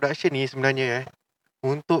Podcast Production ni sebenarnya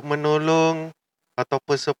untuk menolong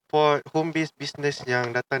ataupun support home based business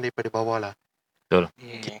yang datang daripada bawah lah. Betul.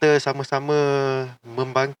 Kita sama-sama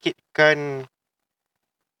membangkitkan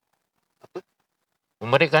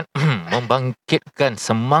membangkitkan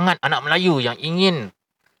semangat anak Melayu yang ingin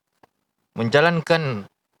menjalankan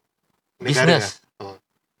bisnes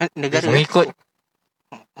Negara. mengikut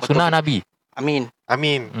sunnah Nabi. Amin.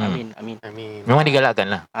 Amin. Memang digalakkan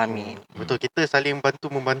lah. Amin. Betul, kita saling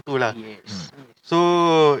bantu-membantu lah. Yes. So,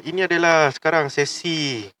 ini adalah sekarang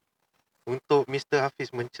sesi untuk Mr. Hafiz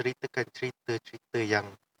menceritakan cerita-cerita yang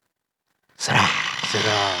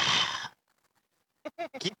Serah.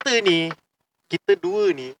 Kita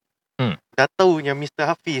dua ni dah tahu yang Mr.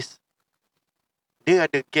 Hafiz dia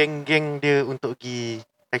ada geng-geng dia untuk pergi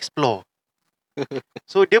explore.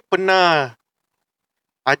 So, dia pernah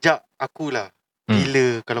ajak akulah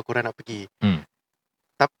bila kalau korang nak pergi.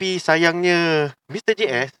 Tapi sayangnya Mr.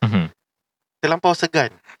 JS terlampau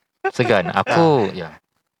segan. Aku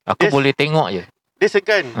aku Dia- boleh tengok je. Dia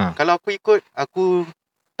segan. Kalau aku ikut, aku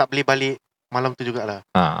tak boleh balik malam tu jugalah.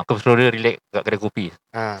 Aku suruh dia relax kat kedai kopi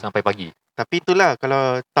sampai pagi. Tapi itulah,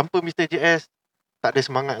 kalau tanpa Mr. JS tak ada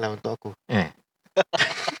semangat lah untuk aku.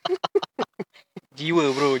 Jiwa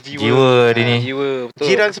bro, jiwa. Jiwa dia ni. Jiwa, betul.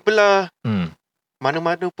 Jiran sebelah, Hmm.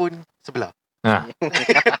 mana-mana pun sebelah.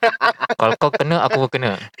 Kalau kau kena, aku pun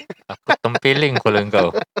kena. Aku tempeling kepala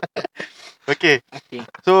kau. Okay.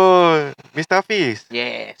 So, Mr. Hafiz,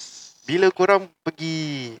 Yes. bila korang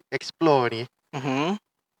pergi explore ni,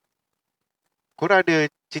 korang ada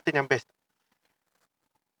cerita yang best?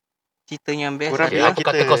 Cerita yang best Korang Okay, bilang aku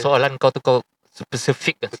kata kau soalan kau tu kau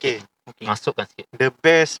spesifik kan Okay. sikit. Masukkan sikit. The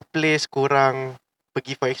best place korang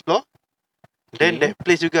pergi for explore, then that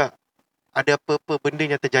place juga ada apa-apa benda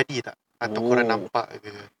yang terjadi tak? Atau korang nampak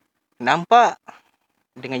ke? Nampak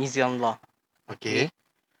dengan izin Allah. Okay.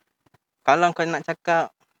 Kalau kau nak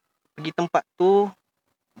cakap pergi tempat tu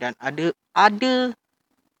dan ada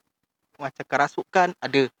macam kerasukan,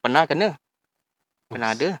 ada, pernah kena.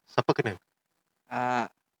 Pernah ada. Siapa kena?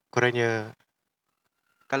 Korangnya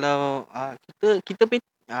Kalau kita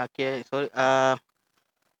okay, sorry,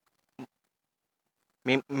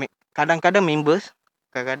 kadang-kadang members,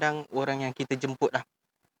 kadang-kadang orang yang kita jemput lah.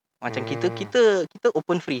 Macam kita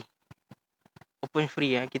open free. Open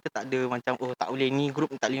free kita tak ada macam tak boleh ni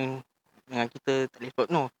group tak boleh dengan kita, tak boleh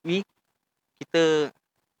explore. No, kita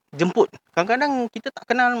jemput. Kadang-kadang kita tak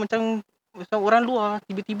kenal macam orang luar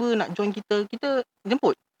tiba-tiba nak join kita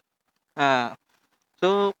jemput.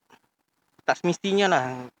 So tak semestinya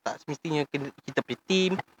kita play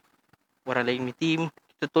team, orang lain ni team,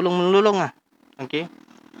 kita tolong-menolong lah. Okay.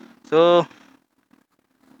 So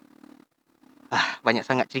banyak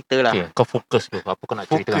sangat cerita lah. Okay, kau fokus tu. Apa kau nak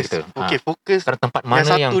cerita dengan kita? Okay, fokus. Sekarang tempat mana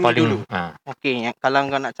yang satu ni paling dulu. Okay, kalau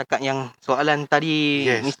kau nak cakap yang soalan tadi,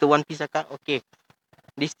 Yes. Mr. One Piece cakap, okay,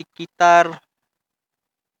 di sekitar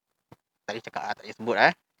tak boleh cakap, tak boleh sebut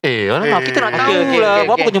Alamak, kita nak Eh. tahu Okey, lah. okey, Buat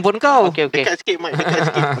apa okey. aku jemput kau? Okey. Dekat sikit mic, dekat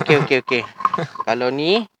sikit. Okey. Kalau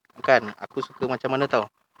ni kan aku suka macam mana tau.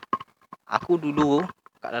 Aku dulu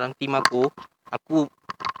kat dalam team aku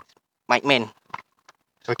mic man.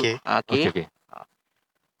 Okey. Okey. Okey.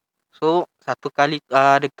 So satu kali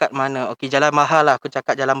dekat mana? Okey, Jalan Bahar lah. Aku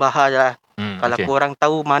cakap Jalan Bahar je lah. Kalau Okey. korang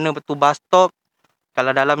tahu mana betul bus stop, kalau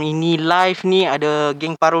dalam ini live ni ada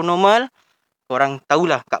geng paranormal, korang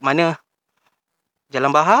tahulah kat mana Jalan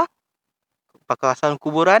Bahar, kawasan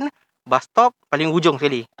kuburan, bus stop paling hujung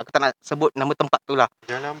sekali. Aku tak nak sebut nama tempat tu lah.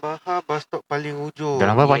 Jalan Bahar bus stop paling hujung.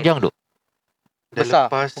 Jalan Bahar Yes. panjang tu. Dia Besar,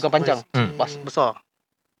 lepas bukan panjang. masjid. Bus besar.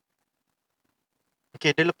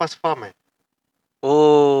 Okey, dia lepas farm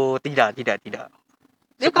Oh, tidak. Dia Sebelum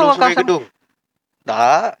Sungai kawasan Gedung.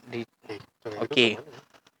 tak di Sungai Okey. Gedung kat mana?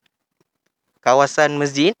 kawasan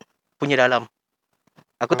masjid punya dalam.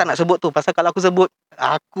 Aku tak nak sebut tu pasal kalau aku sebut,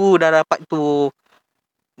 aku dah dapat tu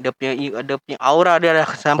dia punya aura dia dah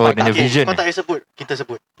sampai dia kat punya aku. vision. Kau tak payah sebut, kita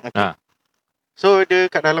sebut. Okey. Ah. So dia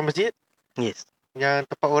kat dalam masjid Yes. yang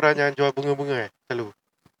tempat orang yang jual bunga-bunga selalu.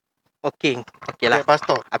 Okey lah. Dekat bus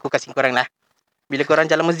stop. Aku kasih korang lah. Bila korang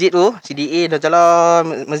jalan masjid tu, CDA dah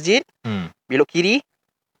jalan masjid, belok kiri,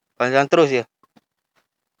 korang jalan terus je.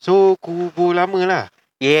 So kubur lama lah.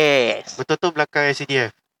 Yes. Betul-betul belakang SCDF.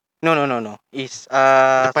 No. Is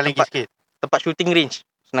Depan lagi sikit. tempat shooting range.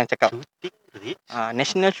 Senang cakap. Shooting range.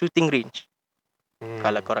 National Shooting Range. Hmm.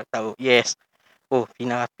 Kalau korang tahu. Yes. Oh,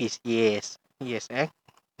 Fina Hafiz. Yes.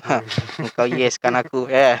 Kau yes kan aku.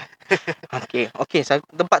 Okey,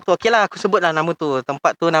 tempat tu okeylah aku sebutlah nama tu.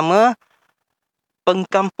 Tempat tu nama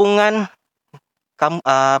Pengkampungan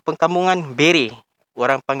Bere.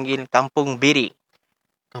 Orang panggil Kampung Bere.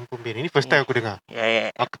 Kampung Beri. Ini first time aku dengar.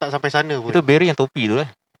 Yeah. Aku tak sampai sana pun. Itu Beri yang topi tu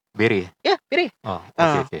Beri. Ya, Bere. Oh,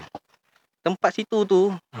 Ah. okey. Tempat situ tu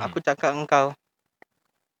aku cakap engkau.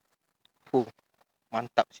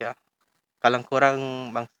 Mantap sia. Kalau korang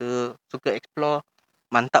bangsa suka explore,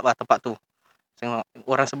 mantap lah tempat tu. Tengok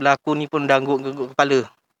orang sebelah aku ni pun dah angguk-angguk kepala.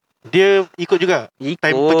 Dia ikut juga.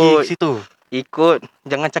 Time pergi situ. Ikut.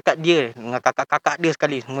 Jangan cakap dia. Dengan kakak-kakak dia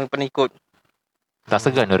sekali. Semua pernah ikut. Tak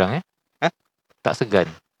segan orang Tak segan.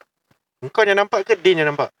 Engkau yang nampak ke dia yang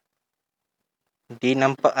nampak? Dia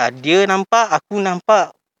nampak. Dia nampak. Aku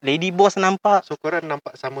nampak. Lady boss nampak. So korang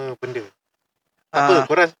nampak sama benda. Tak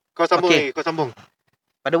apa, kau sambung okey. lagi. Kau sambung.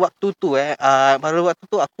 Pada waktu tu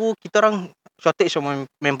kita orang shortage of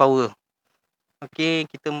manpower. Okey,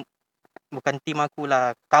 kita bukan team aku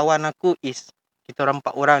lah. Kawan aku kita orang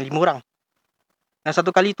 4 orang, 5 orang. Dan satu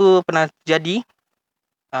kali tu pernah jadi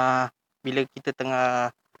bila kita tengah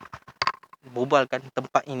berbualkan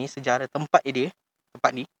tempat ini, sejarah tempat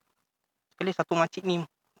ni. Sekali satu makcik ni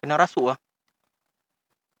kena rasuk lah.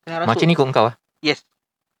 Macam ni ikut kau Yes.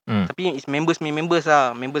 Tapi members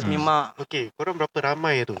lah. Members memang. Okey, korang berapa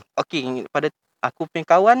ramai tu? Okey, pada aku punya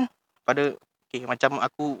kawan, macam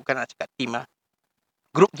aku bukan nak cakap team lah.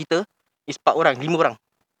 Grup kita is 4 orang, 5 orang.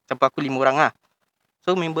 Sampai aku 5 orang lah.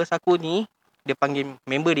 So members aku ni, dia panggil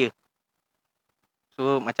member dia.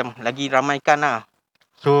 So macam lagi ramaikan lah.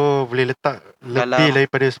 So boleh letak lebih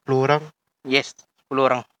daripada 10 orang? Yes, 10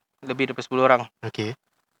 orang. Lebih daripada 10 orang. Okey.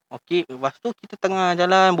 Okey, lepas tu kita tengah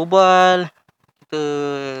jalan berbual. Kita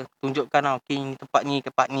tunjukkan lah, okey ni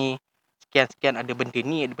tempat ni. Sekian ada benda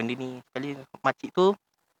ni. Sekali makcik tu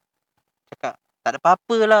cakap, tak ada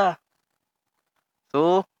apa-apa lah.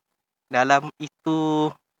 So, dalam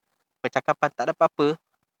itu percakapan tak ada apa-apa,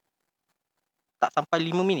 tak sampai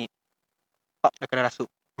 5 minit, Pak dah kena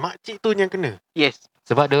rasuk. Makcik tu yang kena? Yes.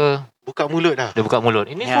 Sebab dia Buka mulut dah. buka mulut.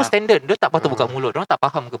 Ini Ya. semua standard. Dia tak patut buka mulut. Dia tak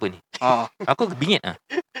faham ke apa ni. Aku bingit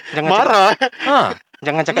Jangan cakap, Marah.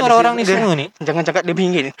 jangan Ni cakap orang-orang ni dia, semua ni jangan cakap dia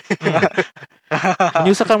bingit.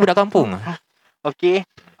 menyusahkan budak kampung. Okey.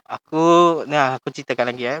 Aku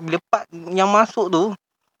ceritakan lagi Bila part yang masuk tu,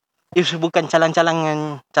 bukan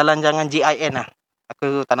calangan JIN lah.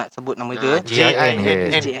 Aku tak nak sebut nama dia. JIN.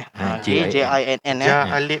 JINN Ja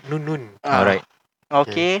Alif Nun Nun. Alright.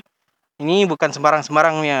 Okey. Ini bukan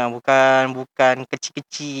sembarang-sembarang punya, bukan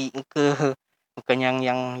kecil-kecil ke, bukan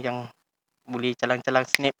yang boleh calang-calang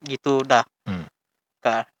snap gitu dah.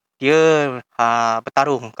 Dia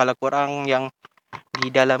bertarung. Kalau korang yang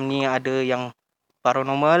di dalam ni ada yang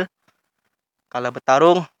paranormal, kalau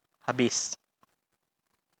bertarung habis.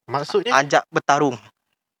 Maksudnya? Ajak bertarung.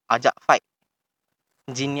 Ajak fight.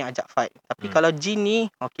 Jin ni ajak fight. Tapi kalau jin ni,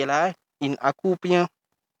 okey lah. In aku punya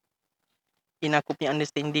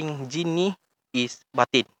understanding, jin ni is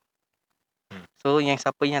batin. So yang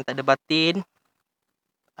siapa yang tak ada batin,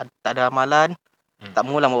 tak ada amalan, tak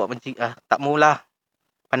maulah bawa tak maulah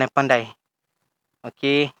pandai-pandai.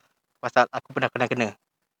 Okey, pasal aku pernah kena.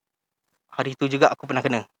 hari tu juga aku pernah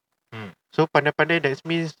kena. So pandai-pandai that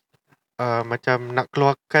means macam nak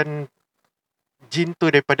keluarkan jin tu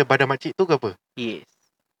daripada badan makcik tu ke apa? Yes.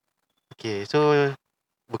 Okay, so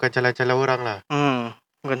bukan calang-calang orang lah.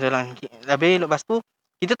 Bukan jalan. Habis lepas tu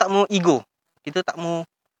kita tak mau ego. Kita tak mau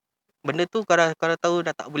benda tu kalau tahu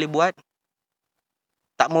dah tak boleh buat.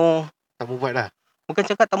 Tak mau, Tak mau buat lah. bukan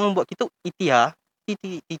cakap tak mau buat, kita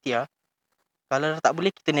ikhtiar. Kalau dah tak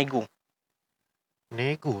boleh kita nego.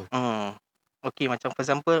 Nego. Okay, macam for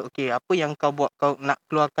example, okay, apa yang kau buat, kau nak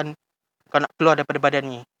keluar daripada badan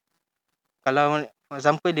ni. Kalau for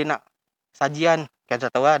example dia nak sajian,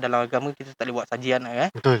 kita tahu lah dalam agama kita tak boleh buat sajian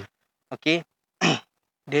lah, Betul. Okay.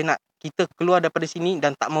 Dia nak kita keluar daripada sini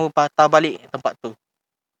dan tak mau patah balik tempat tu.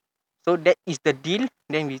 So that is the deal.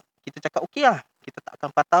 Then kita cakap okay lah, kita tak akan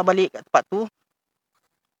patah balik kat tempat tu.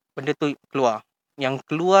 Benda tu keluar. Yang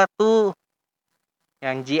keluar tu,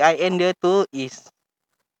 yang GIN dia tu is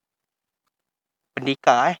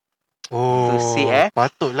pendekar Oh, say,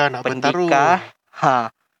 patutlah nak bertaruh. pendekar.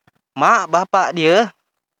 Mak bapak dia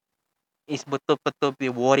is betul-betul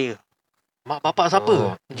punya warrior. Mak bapak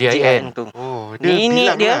siapa? GIN. tu. Oh, dia Nenek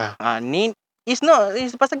bilang dia, lah. ni it's not,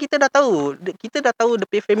 it's pasal kita dah tahu. Kita dah tahu dia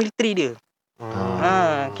punya family tree dia.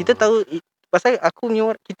 Kita tahu pasal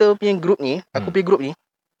kita punya group ni, aku punya group ni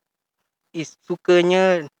is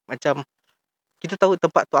sukanya macam kita tahu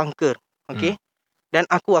tempat tu angker. Okay. Dan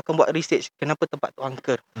aku akan buat research kenapa tempat tu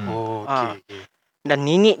angker. Oh, okay. Dan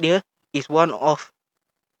nenek dia is one of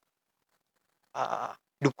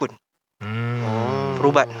dukun.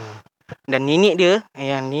 Perubat. Dan nenek dia,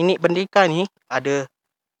 yang nenek pendekar ni ada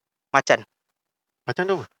macan. Macam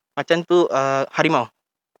tu? Macan tu harimau.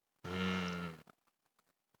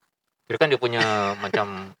 Kira kan dia punya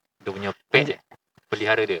macam dia punya pet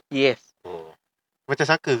pelihara dia. Yes. Oh. Macam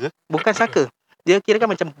saka ke? Bukan saka. Dia kira kan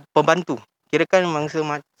macam pembantu. Kira kan mangsa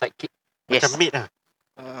Sidekick. yes. Macam maid lah.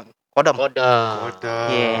 Kodam. Kodam.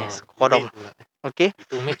 Yes, kodam. Maid pula. Okay.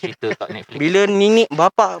 Itu maid cerita kat Netflix. Bila nenek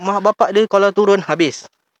mak bapak dia kalau turun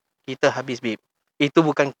habis. Kita habis babe. Itu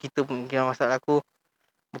bukan kita punya masalah aku.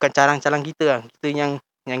 Bukan calang-calang kita lah. Kita yang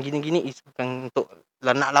gini-gini is bukan untuk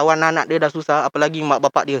nak lawan anak dia dah susah, apalagi mak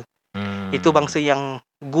bapak dia. Itu bangsa yang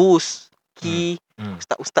Gus, Ki,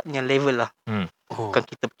 ustaz-ustaz punya level lah. Oh. Bukan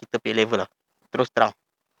kita punya level lah. Terus terang.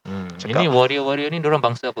 Ini warrior-warrior ni diorang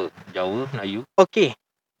bangsa apa? Jawa, Melayu, Okay.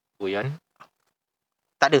 Boyan?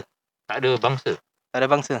 Tak ada. Tak ada bangsa. Tak ada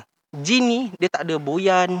bangsa. Jin ni dia tak ada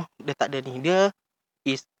boyan, dia tak ada ni. Dia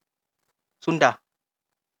is Sunda.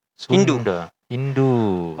 Hindu. Hindu.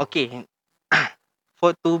 Okay.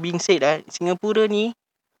 For to being said, Singapura ni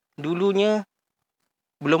dulunya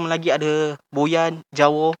belum lagi ada boyan,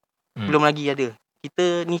 Jawa, belum lagi ada.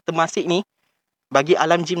 Kita ni termasik ni bagi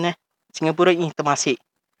alam jin Singapura ni termasik.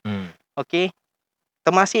 Okay.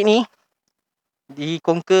 Termasik ni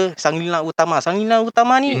di-conquer Sang-Nila Utama. Sang-Nila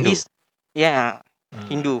Utama ni Hindu. is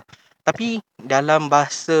Hindu. Tapi dalam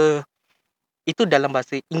bahasa itu dalam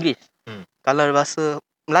bahasa Inggeris. Kalau bahasa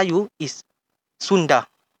Melayu is Sunda.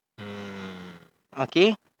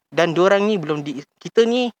 Okay. Dan diorang ni belum kita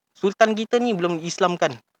ni sultan kita ni belum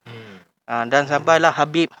Islamkan. Dan sampailah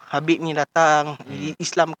Habib ni datang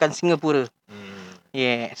Islamkan Singapura.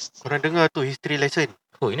 Yes. Korang dengar tu history lesson.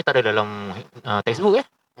 Oh, ini tak ada dalam textbook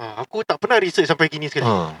Aku tak pernah research sampai gini sekali.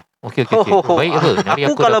 Okey. Baik apa? Nanti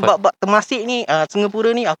Aku kalau dapat. bab termasik ni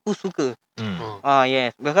Singapura ni aku suka.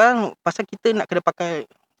 Yes. Bahkan pasal kita nak kena pakai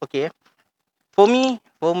For me,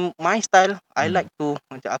 for my style, I like to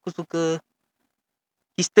macam aku suka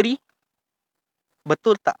history.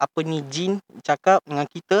 Betul tak apa ni jin cakap dengan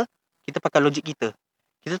kita pakai logik kita.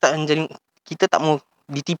 Kita tak mau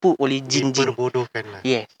ditipu oleh jin-jin. Diperbodohkan lah.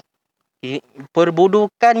 Yes.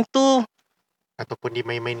 Perbodohkan tu Ataupun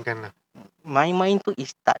dimain-mainkan lah. main-main tu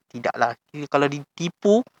tidaklah. Kalau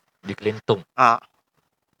ditipu, Dikelentung.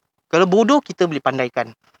 kalau bodoh kita boleh pandaikan.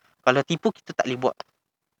 Kalau tipu kita tak boleh buat.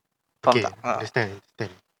 Faham Okay, tak? understand.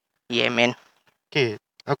 Yeah, man. Okay,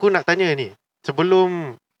 aku nak tanya ni.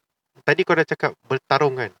 Sebelum tadi kau dah cakap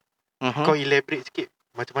bertarung kan? Kau elaborate sikit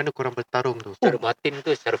macam mana korang bertarung tu. Secara batin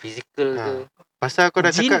ke, secara fizikal ke. Pasal kau dah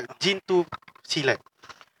Jin- cakap jin tu silat.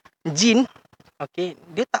 Jin,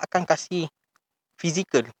 dia tak akan kasih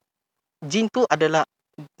fizikal. Jin tu adalah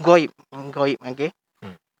goib, okay?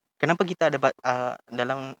 Kenapa kita ada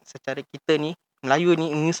dalam secara kita ni, Melayu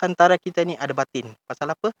ni, Nusantara kita ni ada batin.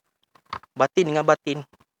 Pasal apa? Batin dengan batin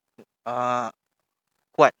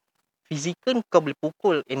kuat. Fizikal kau boleh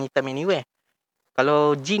pukul anytime anywhere.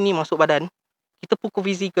 Kalau jin ni masuk badan, kita pukul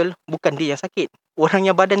fizikal, bukan dia yang sakit. Orang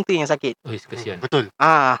yang badan tu yang sakit. Oh, kesian. Betul.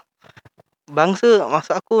 Bangsa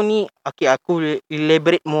maksud aku ni, aku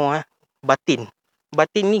elaborate more batin.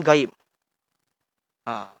 Batin ni gaib.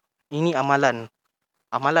 Ini amalan.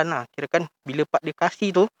 Amalan lah. Kirakan bila part dia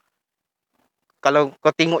kasih tu, kalau kau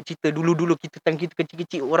tengok cerita dulu-dulu kita time kita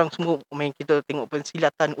kecil-kecil, orang semua main, kita tengok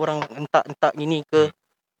pensilatan orang entak-entak gini ke.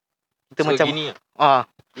 Kita macam gini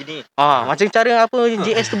Gini. macam cara apa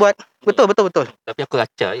JS tu buat. Betul. Tapi aku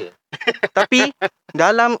acah je. Tapi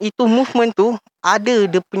dalam itu movement tu ada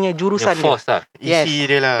dia punya jurusan Yang force lah. Yes. Isi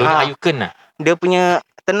dia lah. Don't Ayuken lah. dia punya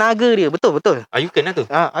tenaga dia. Betul. Ayuken lah tu.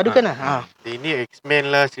 Ada kan lah. Ini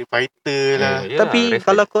X-Men lah, Street Fighter lah. Ya, Tapi reference.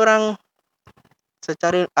 kalau korang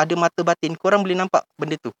secara ada mata batin, korang boleh nampak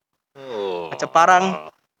benda tu. Macam parang,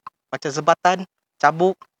 macam sebatan,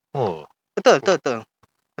 cabuk. Betul.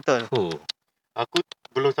 Aku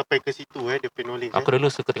belum sampai ke situ dia punya knowledge. Aku dulu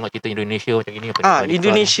suka tengok cerita Indonesia macam gini. apa ni,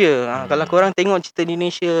 Indonesia. Kalau korang tengok cerita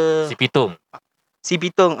Indonesia, Si Pitung.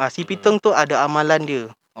 Si Pitung tu ada amalan dia.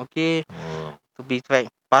 Okay. To be fact,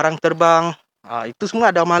 parang terbang. Itu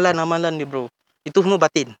semua ada amalan dia, bro. Itu semua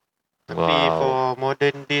batin. Tapi for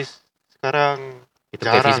modern days sekarang Kita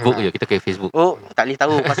kayak jarang Facebook lah. je. Kita kayak Facebook. Tak boleh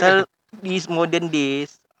tahu. Pasal these modern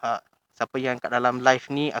days, siapa yang kat dalam live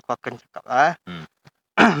ni, aku akan cakap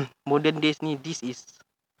modern days ni, this is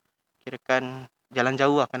kirakan jalan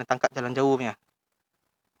jauh lah. Kena tangkap jalan jauh punya.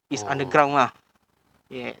 It's underground lah.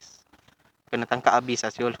 Yes. Kena tangkap habis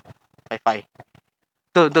lah siul. Fi-fi.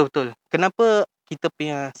 Betul. Kenapa kita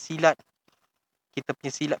punya silat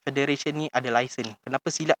federation ni ada license? Kenapa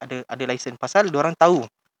silat ada license? Pasal diorang tahu.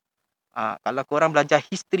 Kalau korang belajar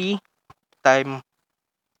history time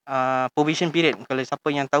provision period, kalau siapa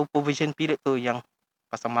yang tahu provision period tu, yang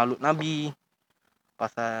pasal Maulud Nabi,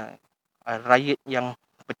 pasal riot yang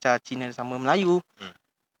pecah Cina sama Melayu,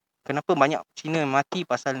 kenapa banyak Cina mati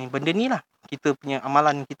pasal ni? Benda ni lah kita punya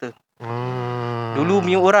amalan kita. Dulu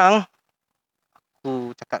punya orang,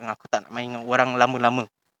 aku cakap dengan aku tak nak main dengan orang lama-lama.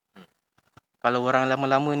 Kalau orang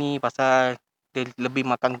lama-lama ni pasal dia lebih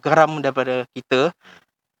makan garam daripada kita,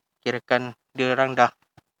 kirakan dia orang dah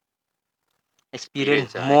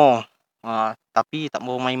experience more. Tapi tak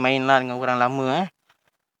mau main-main lah dengan orang lama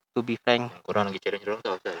to be frank. Korang lagi challenge orang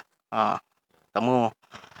tau. Tak mau.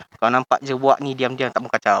 Kau nampak je buat ni diam-diam tak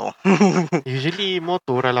mau kacau. Usually more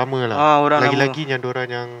tu orang lama lah. Orang Lagi-lagi yang diorang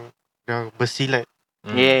yang bersilat.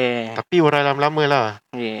 lama. Yeah. Tapi orang lama-lama lah.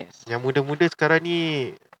 Yes. Yang muda-muda sekarang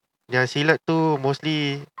ni, yang silat tu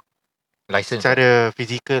mostly License. secara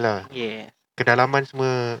fizikal lah. Yes. Kedalaman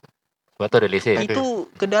semua. Sebab tu ada lesen. Ada. Itu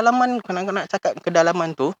kedalaman, kalau nak cakap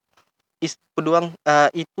kedalaman tu is peluang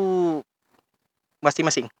itu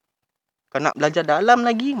masing-masing. Kau nak belajar dalam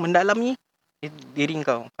lagi, mendalami diri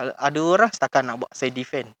kau. Kalau ada orang setakat nak buat self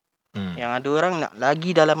defense. Yang ada orang nak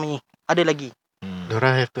lagi dalam ni. Ada lagi.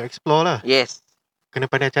 Diorang have to explore lah. Yes. Kena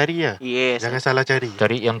pandai cari lah. Yes. Jangan salah cari.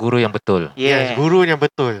 Cari yang guru yang betul. Yes. Guru yang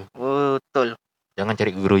betul. Betul. Jangan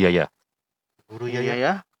cari guru Yaya. Guru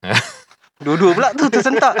Ya. Dua-dua pula tu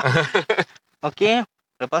tersentak. Okey.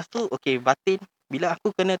 Lepas tu, batin. Bila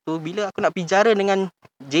aku kena tu, bila aku nak bicara dengan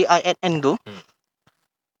JINN tu,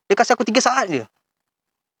 dia kasi aku 3 saat je.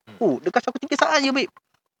 Dia kasi aku 3 saat je, babe.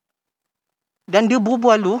 Dan dia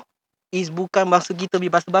berbual tu, is bukan bahasa kita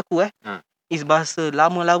punya bahasa baku is bahasa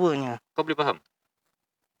lama-lamanya. Kau boleh faham?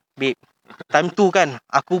 Babe, time tu kan,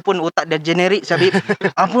 aku pun otak dah generik babe.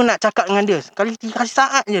 Apa nak cakap dengan dia? Sekali 3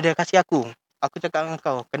 saat je dia kasi aku. Aku cakap dengan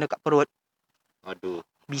kau, kena kat perut. Aduh.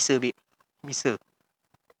 Bisa, babe. Bisa.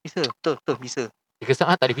 Betul, bisa. 3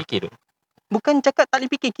 saat tak ada fikir tu. Bukan cakap tak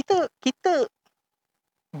boleh fikir. Kita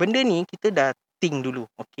benda ni kita dah think dulu.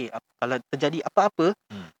 Okey, kalau terjadi apa-apa,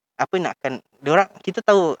 apa nak akan kita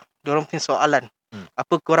tahu diorang punya soalan.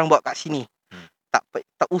 Apa korang buat kat sini?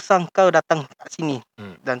 Tak usah kau datang kat sini.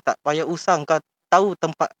 Dan tak payah usah kau tahu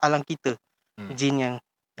tempat alam kita. Jin yang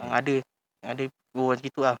ada buat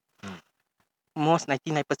gitu lah. Most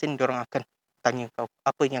 99% diorang akan tanya kau,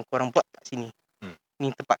 apa yang korang buat kat sini?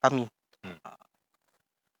 Ni tempat kami.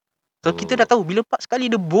 So kita dah tahu, bila pak sekali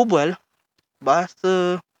dia berbual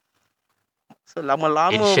bahasa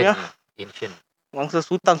lama-lama ya, Ancient. bangsa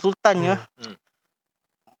sultan-sultannya.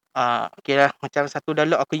 Okay lah, macam satu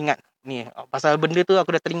dialog aku ingat ni, pasal benda tu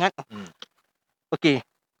aku dah teringat. Okay,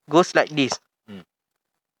 goes like this.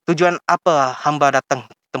 Tujuan apa hamba datang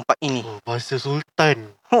tempat ini? Bahasa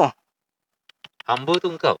sultan. Hamba tu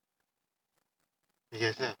engkau.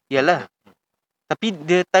 Yes lah. Yalah. Tapi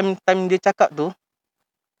dia time dia cakap tu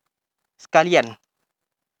sekalian.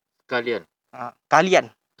 Kalian.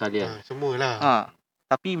 Semualah.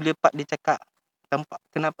 Tapi bila part dia cakap tempat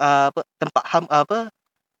kenapa tempat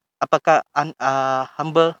apakah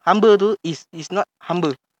hamba tu is not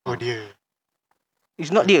hamba. Dia.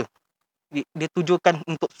 It's not dia. Dia tujukan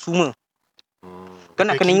untuk semua. Kau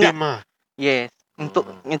nak kena ingat. Yes. Untuk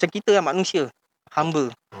macam kita lah manusia.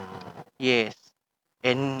 Humble. Oh. Yes.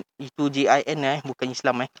 And itu JIN bukan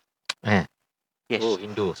Islam Yes. Oh,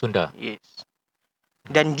 Indo, Sunda. Yes.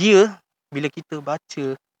 Dan dia bila kita baca,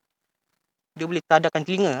 dia boleh tadarkan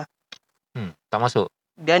telinga. Tak masuk.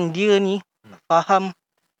 Dan dia ni faham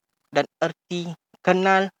dan erti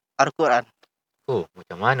kenal Al-Quran. Oh,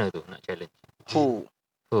 macam mana tu nak challenge? Oh,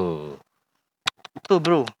 Oh. betul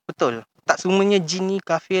bro, betul. Tak semuanya jin ni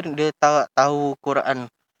kafir dia tahu Quran.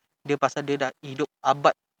 Dia pasal dia dah hidup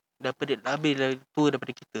abad daripada lebih tua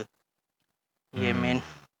daripada kita. Yeah man.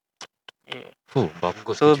 Yeah.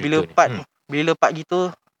 Bagus So tu bila cerita ni. bila part gitu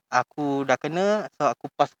aku dah kena, so aku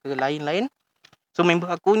pass ke lain-lain. So member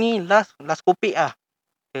aku ni last kopek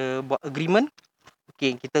dia buat agreement.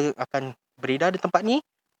 Okay, kita akan beredar di tempat ni,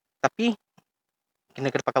 tapi kena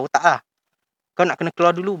pakai otak Kau nak kena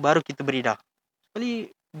keluar dulu baru kita beredar. Sekali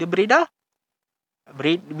dia beredar,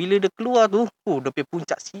 bila dia keluar tu, dia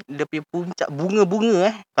punya puncak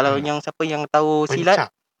bunga-bunga Kalau yang siapa yang tahu silat,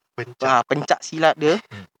 pencak silat dia.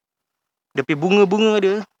 Dia punya bunga-bunga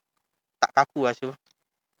dia tak kaku Syul.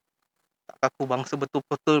 Tak kaku, bangsa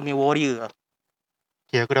betul-betul punya warrior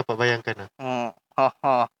Okay, aku dapat bayangkan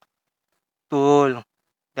Betul.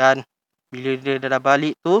 Dan bila dia dah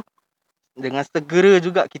balik tu, dengan segera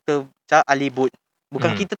juga kita cak alibut.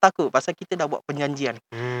 Bukan kita takut, pasal kita dah buat perjanjian.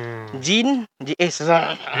 Jin JS.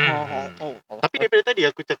 Tapi daripada tadi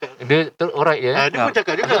aku cakap Dia alright ya. dia pun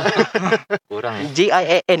cakap juga. Orang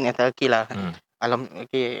JIN kata okey lah.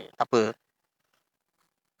 Okey, tak apa.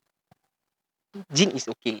 Jin is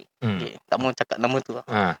okay. Okay, tak mau cakap nama tu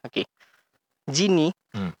Okay. Jin ni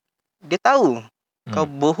dia tahu kau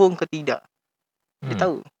bohong ke tidak. Dia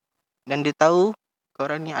tahu. Dan dia tahu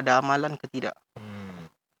korang ni ada amalan ke tidak.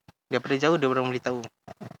 Daripada jauh dia orang boleh tahu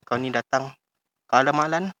kau ni datang, kau ada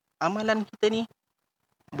amalan kita ni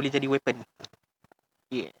boleh jadi weapon.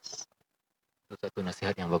 Yes. Itu satu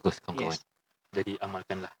nasihat yang bagus kawan-kawan. Yes. Jadi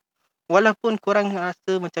amalkanlah. Walaupun korang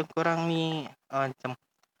rasa macam korang ni macam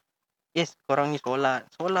korang ni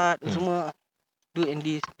solat semua do and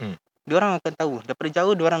this. Diorang akan tahu. Daripada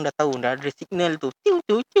jauh diorang dah tahu, dah ada signal tu. Tiu.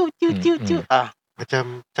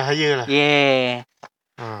 Macam cahaya lah. Yeah.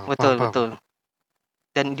 Betul.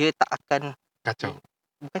 Dan dia tak akan Kacau.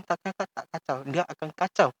 Bukan tak kacau, dia akan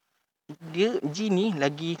kacau. Dia jin ni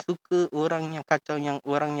lagi suka orang yang kacau, yang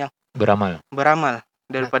orang yang beramal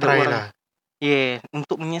daripada try orang. Lah. Yeah,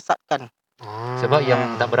 untuk menyesatkan. Sebab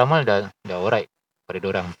yang tak beramal dah alright pada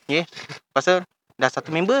diorang. Yeah. Pasal dah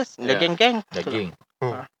satu members, dah geng-geng. Dah geng.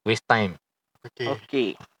 Oh. Waste time.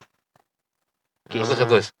 Okay.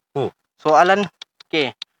 Bagus. Soalan.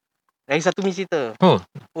 Okay. Lagi satu misi cerita.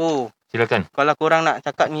 Silakan. Kalau korang nak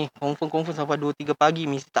cakap ni confirm sampai 2-3 pagi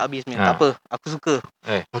mesti tak habis ni. Tak apa, aku suka.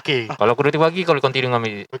 Okay. Kalau aku 2 pagi kau boleh continue dengan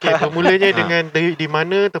misi. Okay, bermulanya dengan di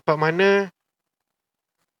mana, tempat mana,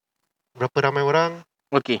 berapa ramai orang.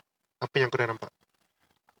 Okay. Apa yang korang nampak?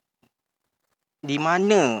 Di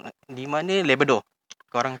mana Labrador.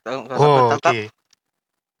 Korang tahu okay.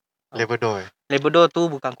 Labrador Labrador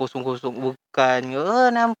tu bukan kosong-kosong, bukan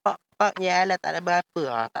nampak pak yalah tak ada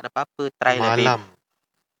apa-apa. Tak ada apa-apa, try lah babe. Malam.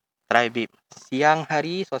 Try babe. Siang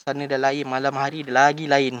hari suasana dah lain, malam hari dah lagi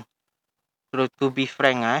lain. To be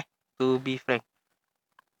frank.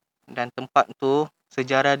 Dan tempat tu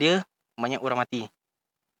sejarah dia banyak orang mati.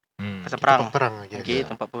 Pasal perang. Tempat perang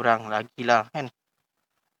Tempat perang lagilah kan.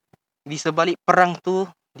 Di sebalik perang tu,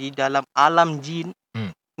 di dalam alam jin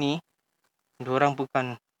ni, diorang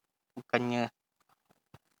bukannya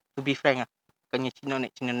to be frank bukannya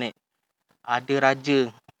cinonet. Ada raja,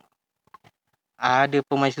 ada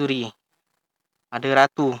pemaisuri, ada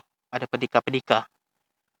ratu, ada pendekar-pendekar.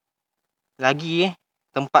 Lagi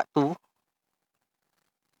tempat tu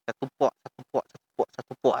satu puak.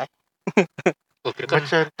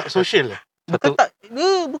 Macam tak social lah.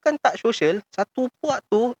 Bukan tak social. Satu puak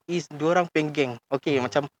tu is diorang penggeng. Okay,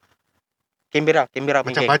 macam Canberra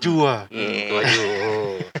macam baju lah. Baju.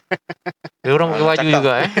 Dia orang pakai baju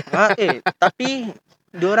juga tapi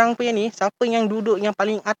diorang punya ni, siapa yang duduk yang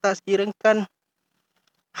paling atas kirakan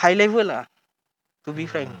high level lah. To be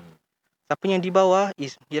frank. Siapa yang di bawah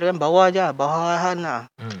is kirakan bawah je, bawahan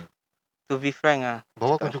lah. To be frank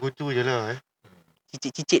Bawah kuncu-kuncu je lah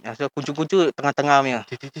Cicit lah. So kuncu-kuncu tengah-tengah punya.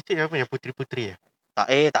 Cicit apa yang puteri-puteri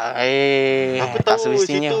Tak Aku tak tahu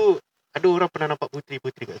semestinya. situ ada orang pernah nampak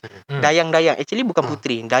puteri-puteri kat sana. Dayang. Actually bukan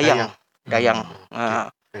puteri, Dayang. Okay.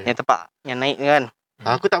 Yang tempat yang naik kan.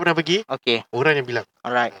 Aku tak pernah pergi. Okay. Orang yang bilang.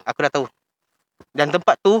 Alright, aku dah tahu. Dan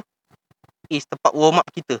tempat tu is tempat warm up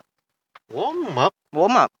kita. Warm up?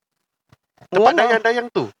 Warm up. Tempat dayang-dayang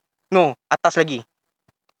tu? No, atas lagi.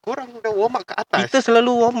 Korang dah warm up kat atas. Kita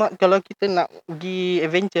selalu warm up kalau kita nak pergi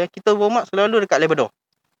adventure, kita warm up selalu dekat Labrador.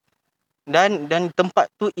 Dan tempat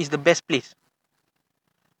tu is the best place.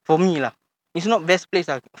 For me lah. It's not best place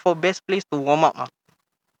lah. For best place to warm up lah.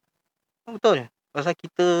 Betul. Pasal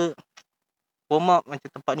kita warm up macam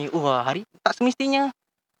tempat ni. Hari tak semestinya.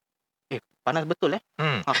 Panas betul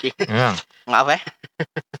Okay. Ya. Maaf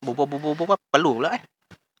Bobol perlu pula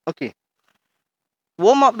Okay.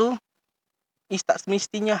 Warm up tu is tak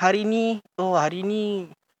semestinya hari ni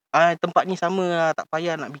tempat ni sama lah, tak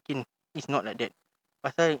payah nak bikin. It's not like that.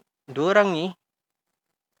 Pasal diorang ni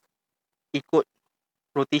ikut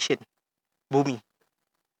rotation bumi.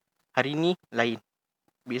 Hari ni lain,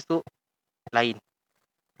 besok lain.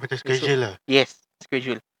 Macam schedule lah. Yes,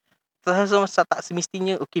 schedule. So, tak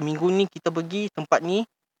semestinya okay, minggu ni kita pergi tempat ni,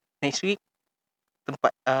 next week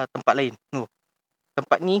tempat lain. No.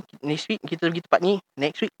 Tempat ni next week kita pergi tempat ni,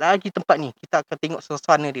 next week lagi tempat ni. Kita akan tengok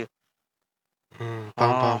suasana dia.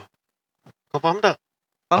 Faham. Kau faham tak?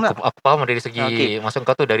 Faham tak? Aku faham dari segi maksud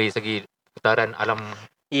kau tu dari segi putaran alam.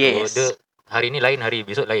 Yes. Dia hari ni lain, hari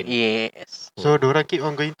besok lain. Yes. So diorang keep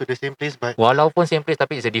on going to the same place but Walaupun same place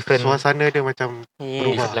tapi it's a different suasana dia macam Yes.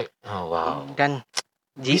 berubah. it's like wow. Dan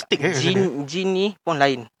Mistik jin ni pun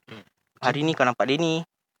lain. Hari ni kau nampak dia ni,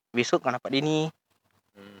 besok kau nampak dia ni.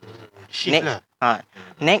 Shift Next. lah.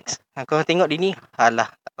 Next kau tengok dia ni,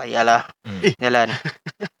 alah tak payahlah. Jalan.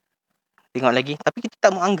 Tengok lagi. Tapi kita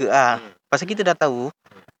tak mau anggap Pasal kita dah tahu.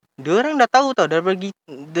 Diorang dah tahu tau.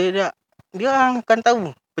 Dia akan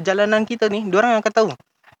tahu perjalanan kita ni. Diorang akan tahu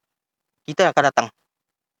kita akan datang.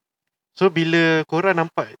 So bila korang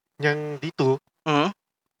nampak yang itu,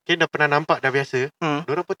 kan dah pernah nampak dah biasa,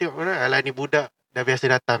 diorang pun tengok korang, alah ni budak dah biasa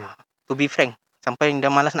datang. To be frank, sampai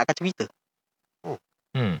dah malas nak kacau kita.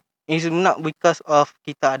 It's not because of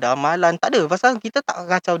kita ada amalan. Tak ada. Pasal kita tak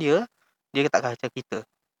kacau dia, dia tak kacau kita.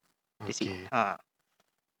 Okay.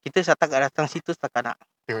 Kita setakat datang situ setakat nak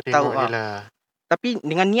Tengok-tengok tahu je lah. Tapi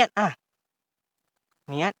dengan niat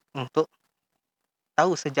niat untuk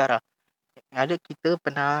tahu sejarah. Ada kita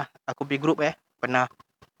pernah, aku pergi group pernah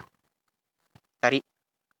tarik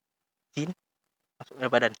jin masuk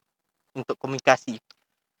dalam badan untuk komunikasi.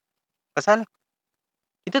 Pasal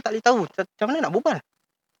kita tak boleh tahu macam mana nak berbual.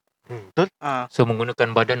 Betul? So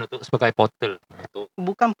menggunakan badan untuk sebagai portal untuk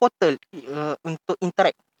Bukan portal, untuk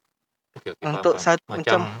interact. okay, Untuk faham. satu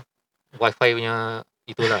macam wifi punya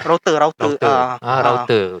itulah router.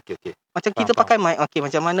 router. Okay. Macam kita Faham. pakai mic, okey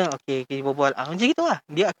macam mana? Okey, kita berbual. Macam gitulah.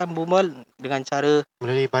 Dia akan berbual dengan cara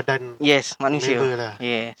Melalui badan yes, manusia. member lah.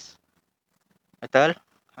 Yes. Betul?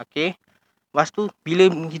 Okey. Lepas tu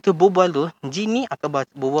bila kita berbual tu, jin ni akan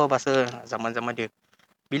berbual bahasa zaman-zaman dia.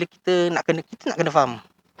 Bila kita nak kena faham.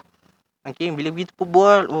 Okey, bila kita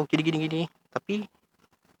berbual, gini. Tapi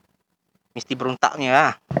mesti berontaknya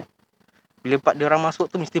lah. Bila part dia orang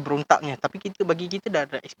masuk tu mesti berontaknya. Tapi bagi kita dah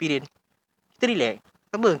ada experience. Kita relax.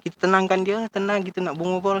 Apa? Kita tenangkan dia, kita nak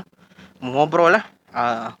mengobrol lah.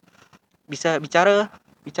 Bisa bicara,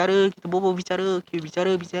 kita berbual bicara.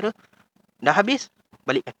 Dah habis,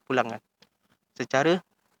 balikkan, pulangkan. Secara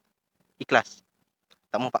ikhlas.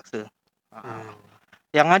 Tak mau paksa.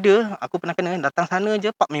 Yang ada, aku pernah kena, datang sana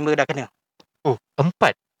je 4 member dah kena. 4.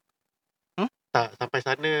 Tak, sampai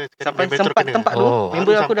sana sekali Sampai member terus sempat kena. tempat tu,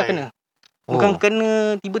 member baru aku dah sampai. kena. Bukan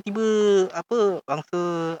kena tiba-tiba bangsa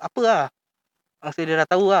dia dah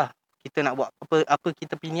tahu lah kita nak buat apa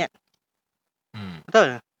kita punya niat.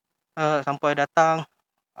 Betul. Sampai datang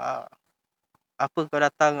apa kau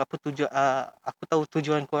datang, apa tujuan, aku tahu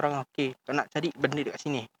tujuan kau orang. Okey, kau nak cari benda dekat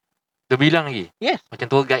sini. Dia bilang lagi. Yes. Macam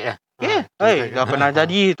tour guide lah. Yeah. Dah pernah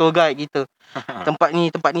jadi tour guide kita. Tempat ni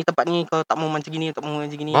kau tak mau macam gini, tak mau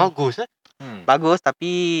macam gini. Bagus Bagus,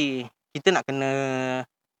 tapi kita nak kena,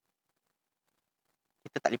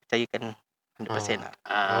 kita tak boleh percayakan 100% lah.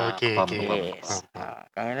 Okey. Yes.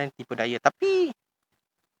 Kadang-kadang tipu daya. Tapi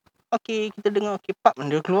okey, kita dengar pap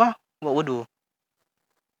dia keluar buat wudu.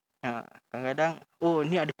 Kadang-kadang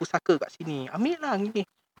ni ada pusaka kat sini, ambil lah gini.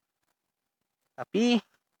 Tapi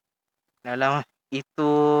dalam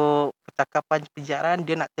itu percakapan perjalanan,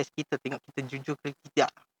 dia nak test kita, tengok kita jujur ke tidak.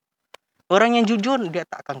 Orang yang jujur dia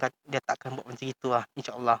tak akan buat macam itu lah,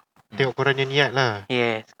 insya-Allah. Tengok korangnya niat lah.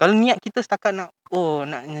 Yes. Kalau niat kita setakat nak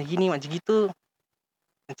nak gini macam gitu,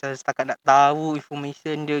 macam setakat nak tahu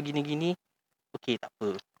information dia gini-gini, okey tak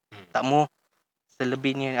apa. Tak mau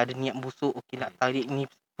selebihnya ada niat busuk, okey nak tarik ni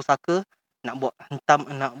pusaka, nak buat hentam,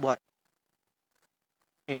 nak buat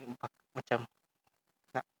macam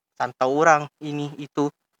nak santau orang ini itu.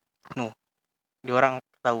 No. Dia orang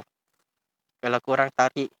tahu. Kalau korang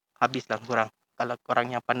tarik, habislah korang. Kalau korang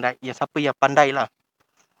yang pandai, siapa yang pandai lah.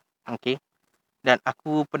 Okey. Dan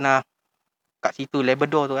aku pernah kat situ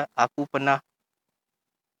Labrador tu aku pernah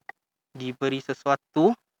diberi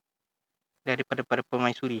sesuatu daripada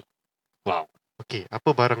permaisuri. Wow. Okey, apa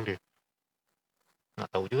barang dia? Nak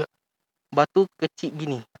tahu juga. Batu kecil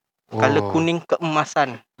gini. Color kuning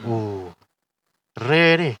keemasan. Oh.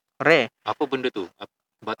 Rare ni. Rare. Apa benda tu?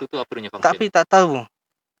 Batu tu apa dia punya function? Tapi tak tahu.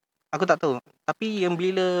 Aku tak tahu. Tapi yang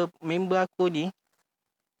bila member aku ni,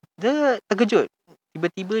 dia terkejut.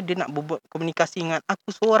 Tiba-tiba dia nak berbuat komunikasi dengan aku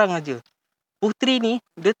seorang aja. Putri ni,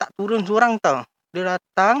 dia tak turun seorang tau. Dia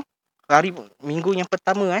datang minggu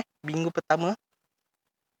pertama.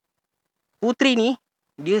 Putri ni,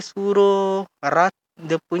 dia suruh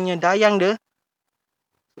dia punya dayang dia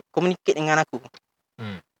communicate dengan aku.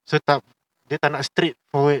 So dia tak nak straight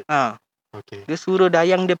forward. Okay. Dia suruh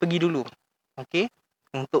dayang dia pergi dulu. Okay.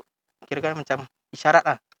 Untuk kirakan macam isyarat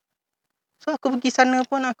lah. So aku pergi sana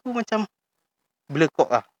pun aku macam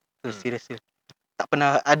blekok lah. So seriously. Aku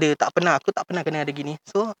tak pernah kena ada gini.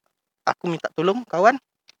 So aku minta tolong kawan.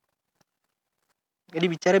 Jadi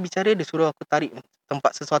bicara-bicara dia suruh aku tarik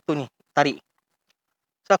tempat sesuatu ni. Tarik.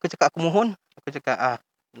 So aku cakap aku mohon. Aku cakap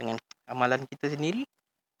dengan amalan kita sendiri.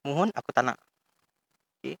 Mohon aku tak nak.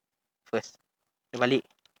 Okay. First. Dia balik.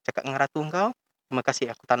 Cakap dengan ratu kau. Terima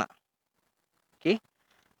kasih aku tak nak. Okay.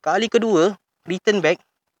 Kali kedua. Return back.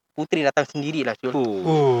 Putri datang sendirilah.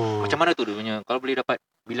 Macam mana tu dia punya? Kalau boleh dapat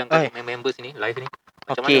bilangkan members ni live ni.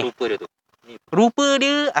 Macam mana rupa dia tu? Rupa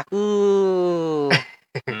dia aku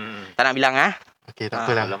tak nak bilang Okay, tak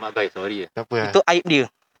apalah. Alamak guys, sorry. Tak apa lah. Itu aib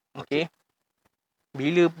dia. Okay.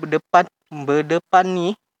 Bila berdepan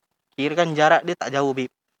ni, kirakan jarak dia tak jauh,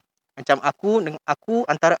 babe. Macam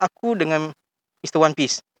antara aku dengan Mr. One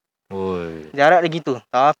Piece. Oi. Jarak dia gitu.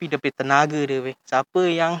 Tapi dia punya tenaga dia, babe. Siapa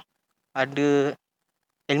yang ada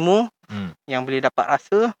ilmu yang boleh dapat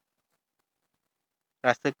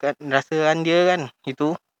rasaan dia kan,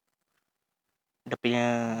 itu dia punya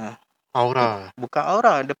Aura. bukan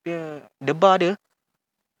aura, dia punya debar dia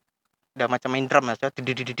dah macam main drum lah.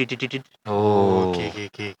 Oh.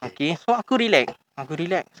 Okay. So aku relax.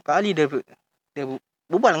 Sekali dia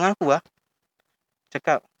berbual dengan aku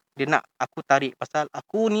cakap dia nak aku tarik pasal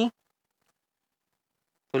aku ni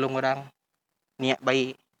tolong orang, niat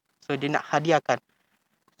baik. So dia nak hadiahkan.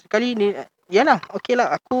 Sekali ni yalah, okey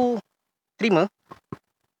lah aku terima.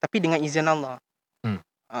 Tapi dengan izin Allah.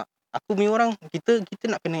 Aku punya orang, kita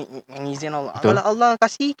nak kena dengan izin Allah. Betul. Kalau Allah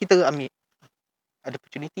kasih, kita ambil. Ada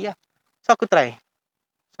opportunity lah. So aku try.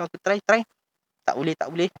 Tak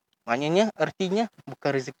boleh. Maknanya artinya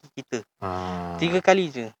bukan rezeki kita. 3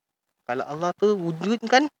 kali je. Kalau Allah tu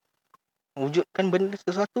wujudkan benda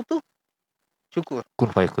sesuatu tu, syukur.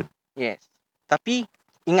 Kun fayakun. Yes. Tapi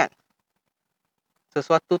ingat,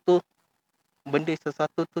 sesuatu tu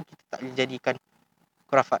kita tak boleh jadikan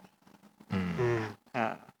khurafat.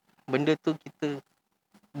 Benda tu kita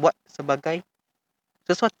buat sebagai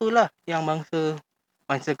sesuatu lah yang mangsa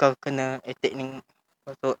kau kena attack ni.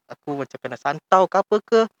 Maksud aku macam kena santau ke apa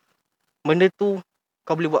ke, benda tu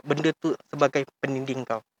kau boleh buat benda tu sebagai peninding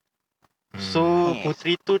kau. So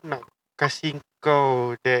Putri tu nak kasih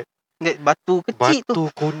kau that batu kecil tu.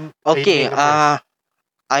 Okay,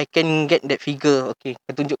 I can get that figure. Okay,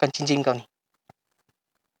 kau tunjukkan cincin kau ni.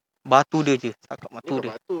 Batu dia je. Cakap batu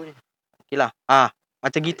dia. Okay lah.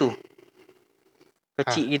 Macam gitu.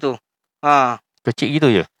 Kecil gitu. Kecil gitu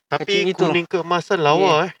je? Tapi gitu. Kuning keemasan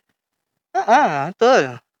lawa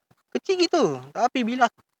Betul. Kecil gitu. Tapi bila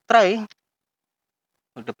aku try,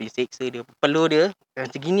 dia pergi seksa dia. Peluh dia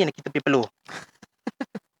macam gini lah kita pergi peluh.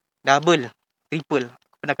 Double, triple.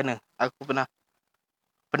 Aku pernah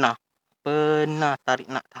nak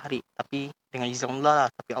tarik. Tapi dengan izin Allah lah.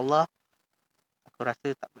 Tapi Allah, aku rasa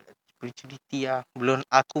tak boleh ceriti lah. Belum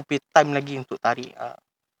aku pay time lagi untuk tarik.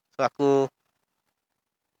 So aku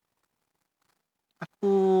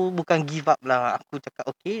bukan give up lah. Aku cakap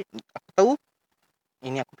okay, aku tahu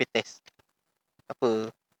ini aku pay test. Apa,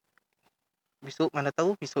 besok mana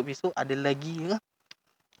tahu, besok ada lagi ke,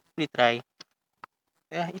 boleh try.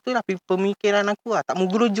 Itulah pemikiran aku lah. Tak mau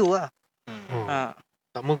gerujo lah.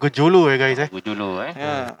 Tak mau gejolo guys Gejolo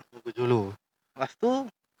Gejolo. Lepas tu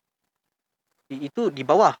itu di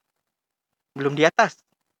bawah, belum di atas.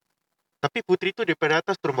 Tapi Putri tu daripada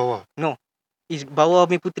atas turun bawah. Is bawah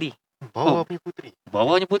punya Putri. Bawah punya Putri.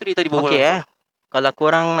 Bawahnya Putri tadi bawah. Okey kalau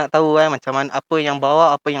korang nak tahu macam mana, apa yang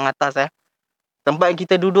bawah, apa yang atas tempat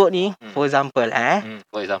kita duduk ni, for example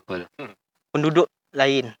penduduk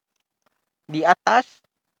lain. Di atas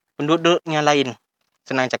penduduk yang lain.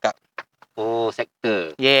 Senang cakap. Oh,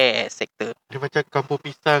 sektor. Yes, sektor. Dia macam kampung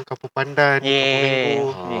pisang, kampung pandan,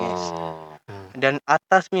 kampung mango. Yes. Dan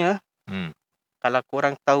atasnya Kalau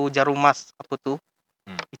korang tahu jarum emas apa tu,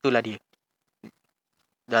 itulah dia.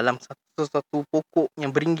 Dalam satu pokok yang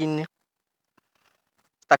beringin ni,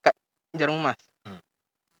 setakat jarum emas.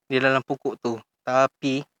 Dia dalam pokok tu.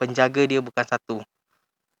 Tapi penjaga dia bukan satu.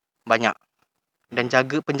 Banyak. Dan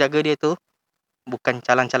penjaga dia tu bukan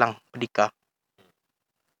calang-calang pendekar.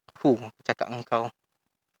 Aku cakap dengan kau.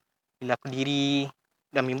 Bila aku diri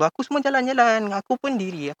dan member aku semua jalan-jalan. Aku pun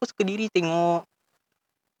diri. Aku suka diri tengok.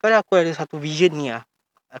 Kalau aku ada satu vision ni lah.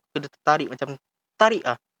 Aku kena tertarik macam tarik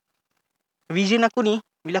lah. Vision aku ni,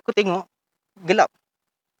 bila aku tengok, gelap.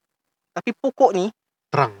 Tapi pokok ni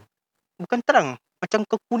Terang. bukan terang. Macam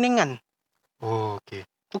kekuningan. Oh, okay.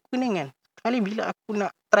 Kekuningan. Kali bila aku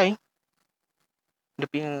nak try, dia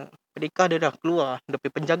punya pendekar dia dah keluar. Dia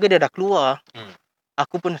punya penjaga dia dah keluar.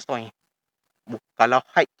 Aku pun stoi. Kalau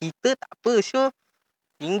height kita tak apa, sure.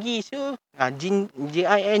 Tinggi, sure. Jin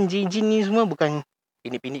ni semua bukan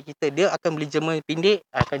pendek-pendek kita. Dia akan boleh jelma pendek,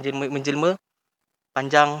 akan menjelma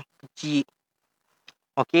panjang, kecil.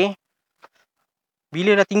 Okay.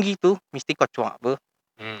 Bila dah tinggi tu, mesti kau cuak apa.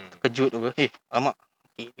 Terkejut apa. Alamak.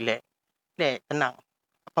 Okay, relax. Tenang.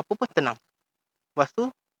 Apa-apa pun tenang. Lepas tu,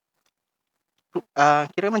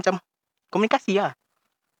 kira macam komunikasi lah.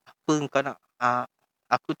 Apa kau nak,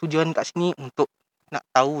 aku tujuan kat sini untuk nak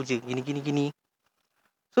tahu je gini.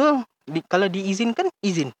 So kalau diizinkan,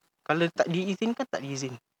 izin. Kalau tak diizinkan, tak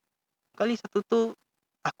diizin. Kali satu tu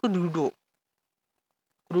aku duduk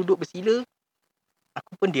bersila.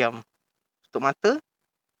 Aku pun diam, tutup mata.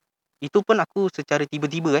 Itu pun aku secara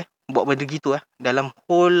tiba-tiba buat benda gitu. Dalam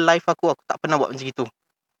whole life aku tak pernah buat macam gitu,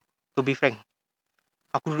 to be frank.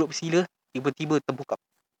 Aku duduk bersila, tiba-tiba terbuka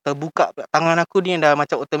tangan aku ni dah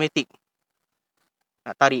macam automatik.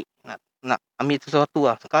 Nak tarik, nak ambil sesuatu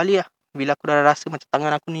lah. Sekali lah, bila aku dah rasa macam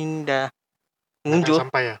tangan aku ni dah mengunjur,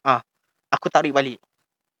 Sampai lah. aku tarik balik.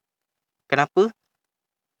 Kenapa?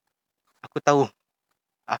 Aku tahu,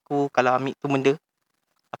 aku kalau ambil tu benda,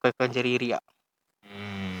 aku akan jadi riak.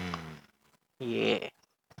 Yeah.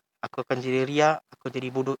 Aku akan jadi riak, aku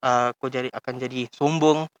jadi bodoh, akan jadi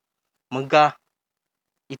sombong, megah.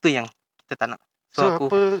 Itu yang kita tak nak. So aku,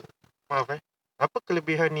 apa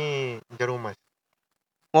kelebihan ni jarum emas?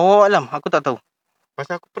 Oh alam, aku tak tahu.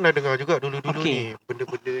 Pasal aku pernah dengar juga dulu-dulu Okay. ni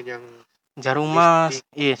benda-benda yang Jarum emas,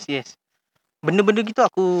 yes. Benda-benda gitu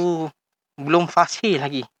aku belum fasih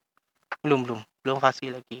lagi. Belum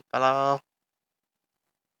fasih lagi. Kalau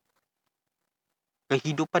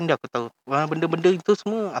kehidupan dia aku tahu. Benda-benda itu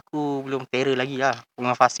semua aku belum terror lagi lah.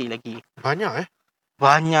 Belum fasih lagi. banyak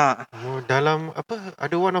Banyak. dalam apa,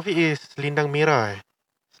 ada one of it is selendang merah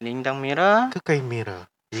Selendang merah. ke kain merah.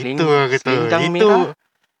 Seleng- Itu lah kata. selendang Itu merah.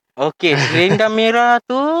 Okey, selendang merah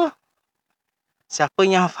tu, siapa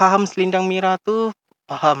yang faham selendang merah tu,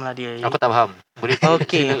 faham lah dia. Aku tak faham. Boleh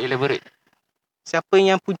Okey. sila elaborate? Siapa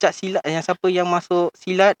yang puncak silat, siapa yang masuk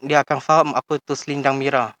silat, dia akan faham apa tu selendang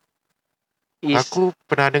merah. aku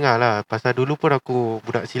pernah dengar lah. Pasal dulu pun aku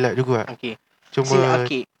budak silat juga. Okey. Cuma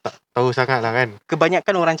Okey. tak tahu sangat lah kan.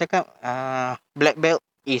 Kebanyakan orang cakap black belt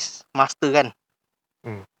is master kan.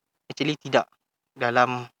 Actually tidak.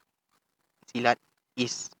 Dalam silat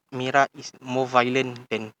merah is more violent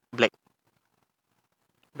than black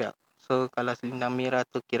belt. So kalau selendang merah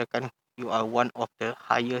tu kirakan you are one of the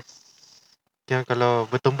highest. Yang kalau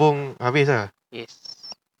bertembung habis lah. Yes.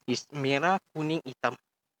 Is merah, kuning, hitam.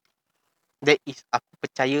 That is aku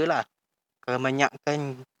percayalah.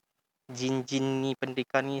 Kebanyakan jin-jin ni,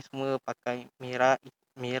 pendekar ni semua pakai merah,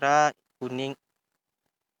 kuning.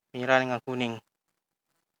 Merah dengan kuning.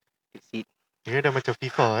 That's it. Dia dah macam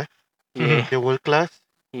FIFA Yeah. Dia world class,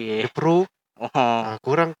 Yeah. dia pro. Oh.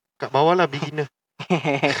 Korang kat bawah lah beginner.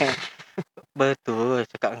 Betul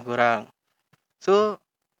cakap dengan korang. So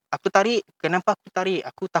aku tarik. Kenapa aku tarik?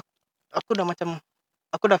 Aku dah macam,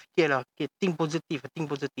 aku dah fikir lah, okay, think positif.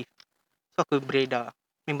 So aku beredar.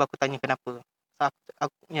 Member aku tanya kenapa. So,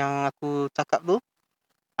 yang aku cakap tu,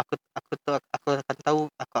 aku akan tahu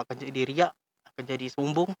aku akan jadi riak, akan jadi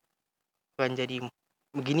sombong, akan jadi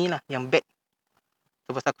beginilah yang bad.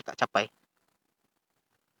 So pasal aku tak capai.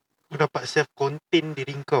 Kau dapat self-contain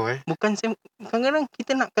diri kau Bukan kadang-kadang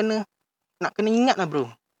kita nak kena ingat lah bro.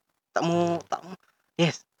 Tak mau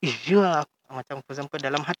yes. Ya, macam for example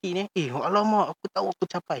dalam hati ni, alamak aku tahu aku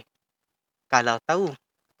capai. Kalau tahu,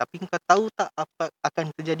 tapi kau tahu tak apa akan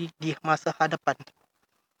terjadi di masa hadapan.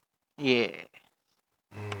 Yeah.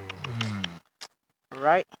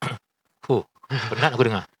 Right. Penat aku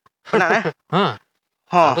dengar. Penat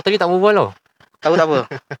Aku tadi tak berbual tau. Tahu tak apa?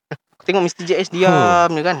 Aku tengok Mr. JS diam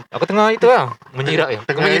je kan. Aku tengah itu lah. Menyerap ya.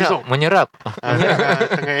 Tengah esok. Menyerap.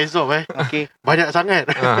 Tengah esok Okey. Banyak sangat.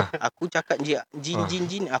 Aku cakap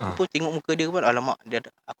jin. Aku pun tengok muka dia pun, alamak,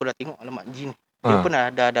 aku dah tengok, alamak, jin. Dia pun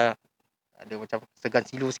ada macam segan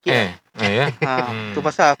silu sikit lah. Ya. Tu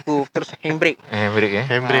pasal aku terus handbrake.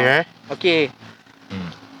 Handbrake Okey.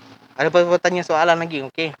 Ada beberapa tanya soalan lagi,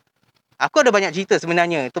 okey. Aku ada banyak cerita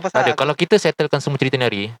sebenarnya. Tu pasal Ada. Kalau kita settlekan semua cerita ni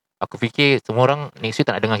hari, aku fikir semua orang next week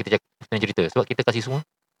tak nak dengar kita cerita. Sebab kita kasih semua.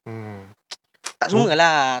 tak semua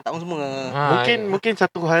lah, tak semua. Mungkin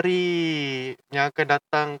satu hari yang akan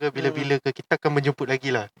datang ke bila-bila ke, kita akan menjemput lagi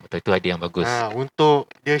lah. Betul, itu idea yang bagus. Untuk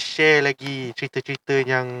dia share lagi cerita-cerita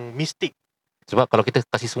yang mistik. Sebab kalau kita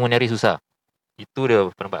kasih semua ni hari susah. Itu dia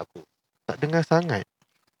pendapat aku. Tak dengar sangat.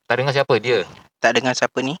 Tak dengar siapa? Dia. Tak dengar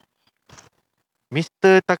siapa ni?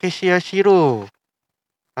 Mr. Takeshi Ashiro.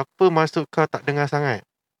 Apa maksud kau tak dengar sangat?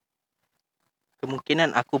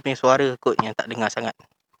 Kemungkinan aku punya suara kot yang tak dengar sangat.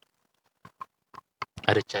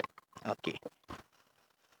 Ada chat. Okey.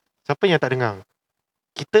 Siapa yang tak dengar?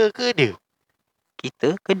 Kita ke dia?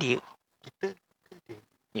 Kita ke dia? Kita ke dia?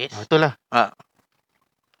 Yes. Betul lah. Ha.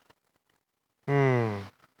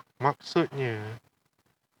 Maksudnya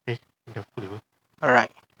dah full apa?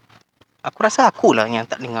 Alright. Aku rasa akulah yang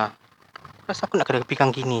tak dengar. Rasa aku nak kena kepikan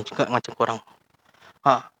gini juga macam korang.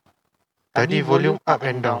 Tadi volume up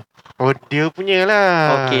and down. Oh, dia punya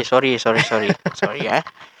lah. Okay, sorry. Sorry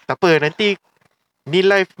Tak apa, nanti ni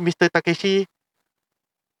live Mr. Takeshi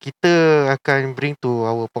kita akan bring to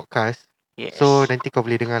our podcast. Yes. So nanti kau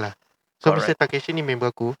boleh dengar lah. So Correct. Mr. Takeshi ni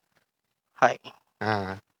member aku. Hai.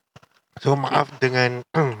 So maaf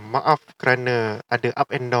kerana ada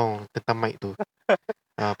up and down tentang mic tu.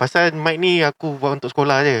 Pasal mic ni aku buat untuk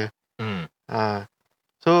sekolah je.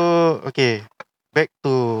 So okay, back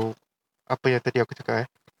to apa yang tadi aku cakap.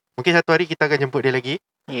 Mungkin satu hari kita akan jemput dia lagi.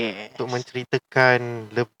 Yes. Untuk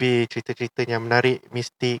menceritakan lebih cerita-cerita yang menarik,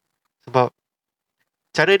 mistik. Sebab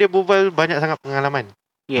cara dia berbual banyak sangat pengalaman.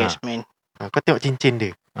 Yes, man. Kau tengok cincin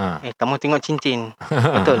dia. Tak mau tengok cincin.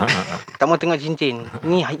 Betul. Tak mau tengok cincin.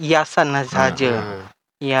 Ni hiasan saja.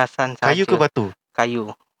 Hiasan saja. Kayu ke batu?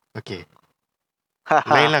 Kayu. Okay.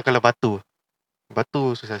 Lain lah kalau batu.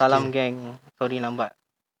 Batu susah Salam sikit. geng. Sorry lambat.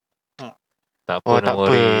 Tak apa, tak no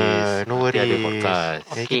apa. worries. No Nanti ada worries. podcast.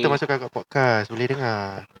 Kita masukkan kat podcast. Boleh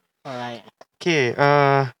dengar. Alright. Okay.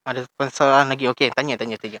 Ada persoalan lagi. Okay, tanya.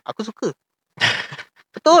 Aku suka.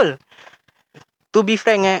 Betul. To be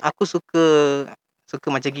frank aku suka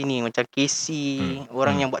macam gini, macam Casey,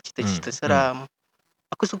 orang yang buat cerita-cerita seram.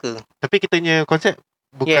 Aku suka. Tapi kita punya konsep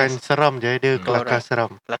bukan seram je, dia kelakar Correct.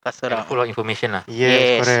 seram. Kelakar seram. Full of information lah.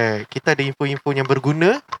 Yes, correct. Kita ada info-info yang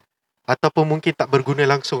berguna ataupun mungkin tak berguna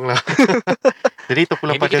langsung lah. Jadi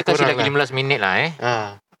terpulang Maybe pada kita kasih korang lagi lah. 15 minit lah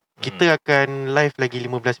Kita akan live lagi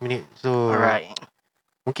 15 minit. So Alright.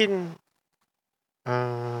 mungkin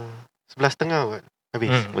 11.30 kot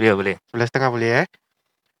habis. Boleh. 11.30 boleh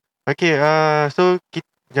Okay, so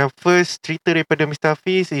yang first cerita daripada Mr.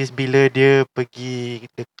 Hafiz is bila dia pergi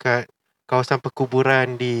dekat kawasan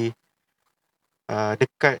perkuburan di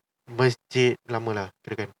dekat masjid lama lah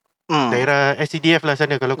kira kan. Daerah SCDF lah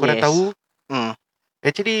sana kalau korang tahu.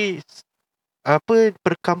 Actually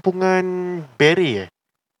perkampungan Beri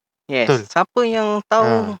Yes. Betul. Siapa yang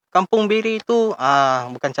tahu Kampung Beri tu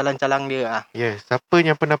bukan calang-calang dia. Yes, siapa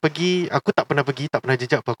yang pernah pergi, aku tak pernah pergi, tak pernah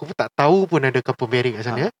jejak apa, aku pun tak tahu pun ada Kampung Beri kat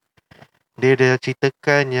sana. Dia dah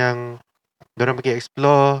ceritakan yang diorang pergi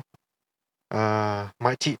explore,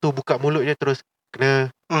 makcik tu buka mulut je terus kena.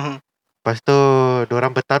 Lepas tu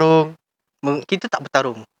diorang bertarung. Kita tak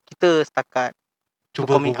bertarung. Kita setakat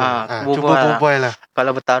Cuba berbual lah.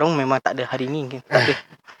 Kalau bertarung memang tak ada hari ni. Tak ada.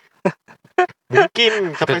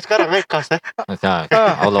 Mungkin sampai sekarang kas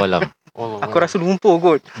Allah alam. Aku rasa lumpur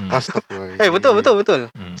kot. Astagfirullah. Betul.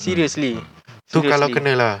 Seriously. Tu kalau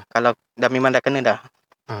kena lah. Kalau dah memang dah kena dah.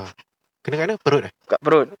 Kena kat mana? Perut Kat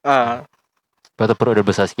perut. Lepas tu perut dia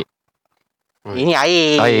besar sikit. Ini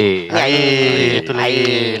air. Ini air. Itu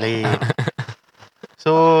lain.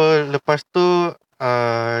 So lepas tu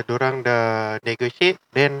dorang dah negotiate.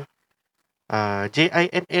 Then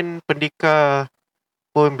JINN Pendika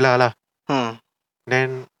pun belah lah.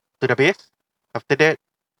 Then tu dah habis. After that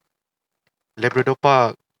Labrador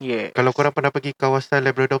Park. Kalau korang pernah pergi kawasan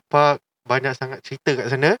Labrador Park, banyak sangat cerita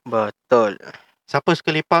kat sana. Betul. Siapa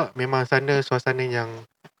suka lepak, memang sana suasana yang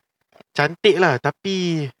cantik lah.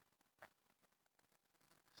 Tapi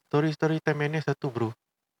Story time NS satu bro.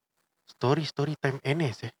 Story time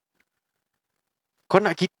NS Kau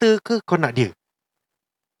nak kita ke kau nak dia?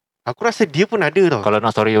 Aku rasa dia pun ada tau. Kalau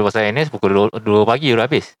nak story pasal NS pukul 2 pagi dah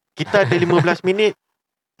habis. Kita ada 15 minit.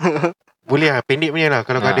 Boleh lah, pendek punya lah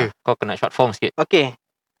kalau kau ada. Kau kena short form sikit. Okey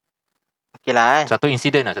lah Satu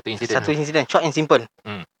insiden. Satu insiden short and simple.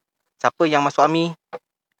 Siapa yang masuk army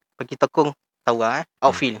pergi tekung, tahu lah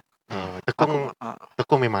outfield.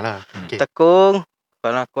 Tekung memang lah. Okay. Tekung,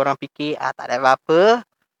 kalau korang fikir tak ada apa-apa,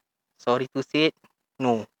 sorry to say,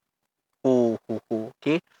 no.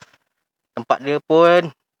 Okay. Tempat dia pun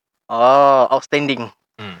outstanding.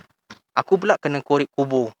 Aku pula kena korek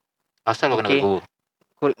kubur. Asal kau kena kubur?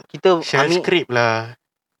 Kita shell ambil script lah.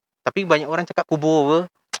 Tapi banyak orang cakap kubur apa.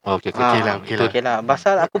 Okay lah.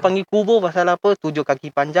 Pasal aku panggil kubur pasal apa? 7 kaki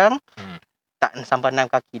panjang. Tak sampai 6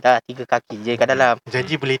 kaki dah. 3 kaki je kat dalam.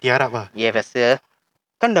 Janji boleh tiarap lah. Ya, biasa.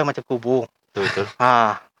 Kan dah macam kubur. Betul.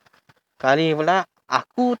 Kali pula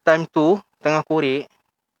aku time tu tengah korek.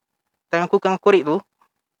 Time aku tengah korek tu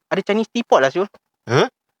ada Chinese teapot lah Syul.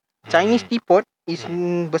 Chinese teapot is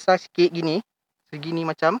besar sikit gini. Segini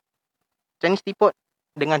macam Chinese teapot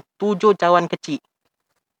dengan 7 cawan kecil.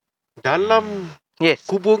 Dalam Yes.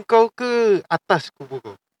 kubur kau ke atas kubur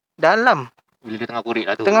kau? Dalam. Bila dia tengah korek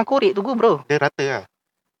lah tu. Tengah korek tu bro. Dia rata lah?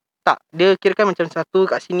 Tak. Dia kirakan macam satu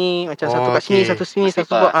kat sini. Macam satu kat sini. Satu sini.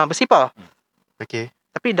 Bersipar. Satu bersipar. Okay.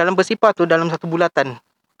 Tapi dalam bersipar tu dalam satu bulatan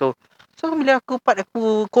tu. So bila aku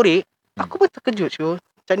korek, aku pun terkejut Syul.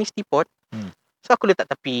 Chinese teapot. So aku letak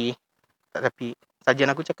tepi.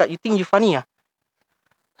 Sarjan aku cakap, you think you funny lah?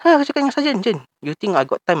 Aku cakap dengan sarjan, Jen, you think I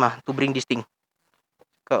got time lah to bring this thing?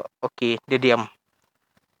 Okay, dia diam.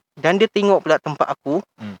 Dan dia tengok pula tempat aku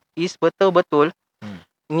is betul-betul.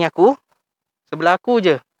 Ni aku, sebelah aku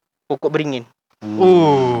je pokok beringin.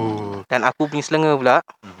 Dan aku punya selenga pula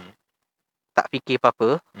tak fikir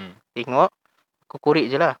apa-apa. Tengok, aku korek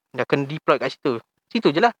je lah. Dah kena deploy kat situ.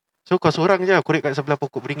 Situ je lah. So kau seorang je korek kat sebelah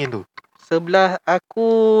pokok beringin tu? Sebelah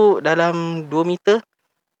aku dalam 2 meter,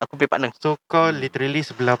 aku punya partner. So kau literally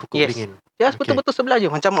sebelah pokok beringin? Yes, betul-betul sebelah je.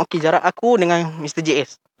 Macam jarak aku dengan Mr.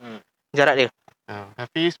 JS. Jarak dia.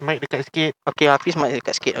 Hafiz, mic dekat sikit. Okay, Hafiz mic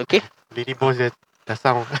dekat sikit. Okay. Lady boss dah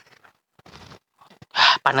sound.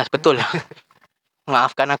 Panas betul.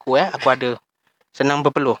 Maafkan aku Aku ada senang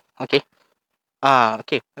berpeluh. Okay.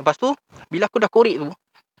 Okay. Lepas tu, bila aku dah korek tu,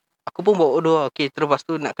 aku pun bawa order. Okay, terus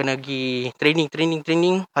tu nak kena pergi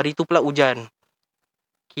training. Hari tu pula hujan.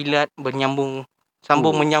 Kilat menyambung.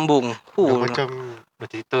 Menyambung. Macam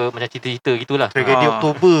cerita gitulah. Tragedi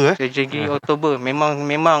Oktober Tragedi Oktober.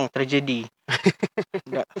 Memang tragedi.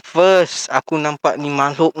 First aku nampak ni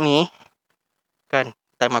makhluk ni. Kan,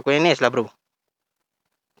 time aku NS lah bro.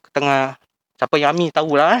 Tengah, siapa yang Ami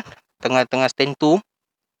tahulah. Tengah stand tu.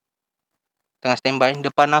 Tengah standby.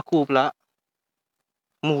 Depan aku pula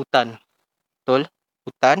hutan. Betul?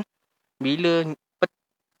 Hutan. Bila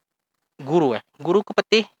guru ke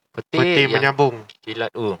petih? Peti menyambung.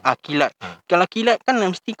 Kilat tu. Kilat. Kalau kilat kan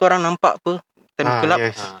mesti korang nampak apa? Time gelap.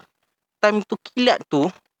 Yes. Time tu kilat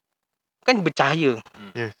tu kan bercahaya.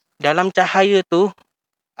 Yes. Dalam cahaya tu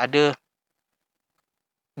ada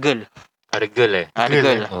girl. Ada girl Ada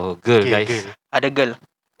girl. Oh, girl guys. Ada girl.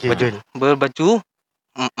 Girl. Berbaju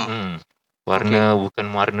warna bukan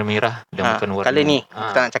warna merah dan bukan warna kali ni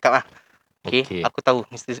aku tak nak cakap lah. Okay. Aku tahu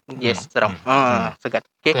Mr. Yes, seram. Segan.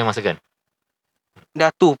 Okay. Memang segan.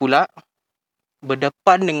 Dah tu pula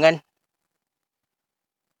berdepan dengan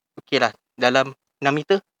lah dalam 6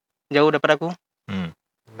 meter jauh daripada aku. 6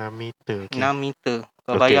 meter. 6 meter.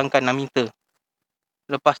 Kau bayangkan 6 meter.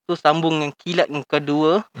 Lepas tu sambung dengan kilat yang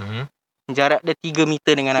kedua. Jarak dia 3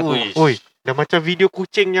 meter dengan aku. Oi, dah macam video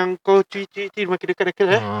kucing yang kau cuci makin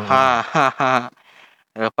dekat-dekat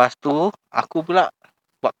Lepas tu aku pula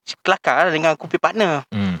buat kelakar dengan aku punya partner.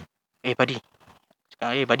 Buddy.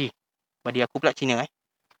 Buddy aku pula Cina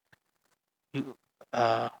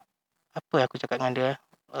apa aku cakap dengan dia?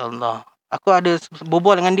 Allah. Aku ada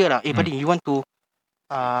berbual dengan dia lah. Buddy, you want to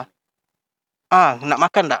nak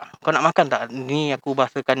makan tak? Kau nak makan tak? Ni aku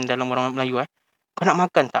bahasakan dalam orang Melayu Kau nak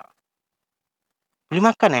makan tak? Boleh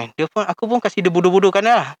makan Dia pun, aku pun kasih dia bodoh-bodohkan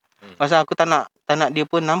lah. Pasal aku tak nak dia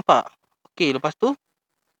pun nampak. Okay, lepas tu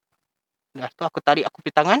aku tarik aku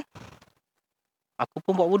punya tangan. Aku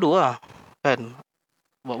pun buat bodoh lah. Kan?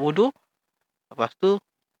 Buat bodoh. Lepas tu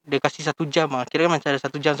dia kasih 1 jam lah. Kira macam ada 1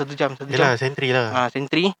 jam. Yelah, sentry lah.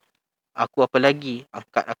 Sentry. Aku apa lagi?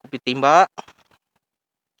 Angkat aku pergi tembak.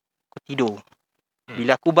 Aku tidur.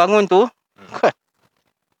 Bila aku bangun tu,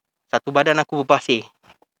 satu badan aku berpasir.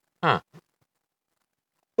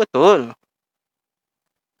 Betul.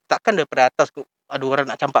 Takkan daripada atas ada orang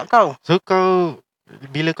nak campak kau. So kau,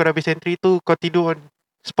 bila kau habis sentry tu, kau tidur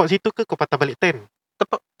spot situ ke kau patah balik tent?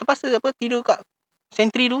 Terpaksa tidur kat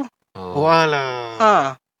sentry tu.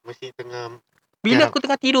 Walah. Mesti tengah. Bila aku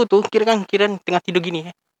tengah tidur tu, kira tengah tidur gini.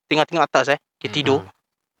 Tengah-tengah atas kita tidur.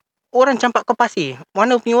 orang campak kau pasir.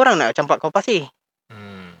 Mana punya orang nak campak kau pasir?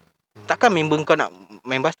 Takkan member kau nak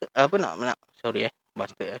main bastard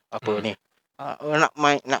bastard apa ni?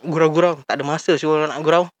 Nak gurau-gurau, tak ada masa suruh nak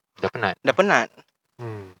gurau. Dah penat.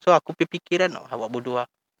 So aku fikiran awak bodoh lah.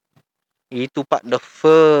 Itu part the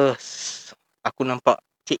first aku nampak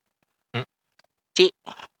cik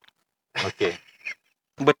Okay.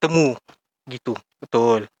 bertemu gitu.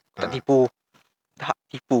 Betul. Tak tipu.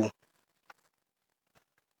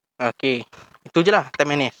 Okay. Itu je lah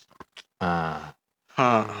time NS.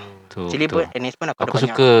 Actually pun NS pun aku ada Aku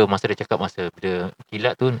banyak. suka masa dia cakap bila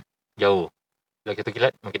kilat tu jauh. Bila kita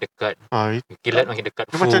kilat makin dekat. Kilat makin dekat.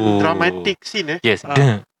 Dia macam dramatic scene Yes.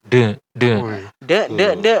 Oi. Dek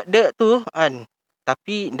tu kan.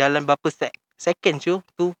 Tapi dalam berapa second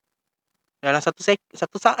tu dalam satu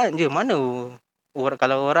saat je. Mana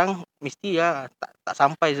kalau orang mesti tak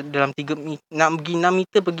sampai dalam 6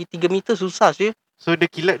 meter pergi 3 meter susah je. So dia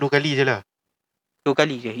kilat 2 kali je lah. 2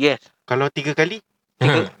 kali je. Yes. Kalau 3 kali?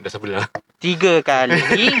 Dah sebelah. 3 kali.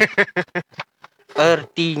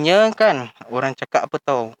 Artinya kan orang cakap apa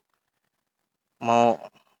tau, mau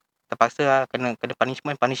terpaksa lah, kena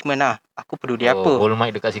punishment lah. Aku peduli apa. Hold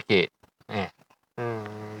mic dekat sikit.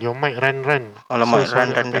 Your mic run. Alamak, So,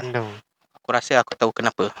 run. up and down. Aku rasa aku tahu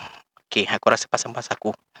kenapa. Okay, aku rasa pasal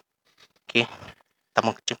aku. Okay.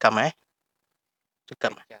 Tamu cekam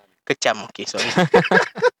Kecam. Okay, sorry.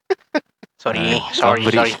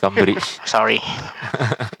 Sorry.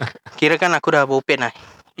 Kira kan aku dah bopen lah.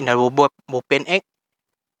 Dah bopen act.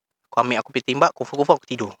 Kau ambil aku pergi tembak, confirm aku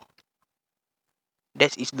tidur.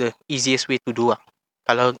 That is the easiest way to do lah.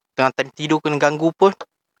 Kalau tengah time tidur kena ganggu pun,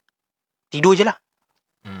 tidur je lah.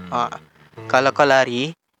 Kalau kau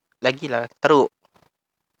lari, lagilah teruk.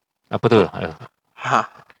 Apa tu?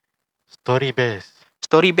 Story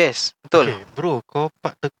best. Betul. Okay, bro, kau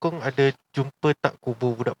Pak Tekong ada jumpa tak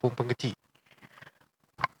kubur budak perempuan kecil?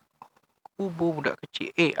 Kubur budak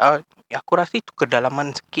kecil. Aku rasa itu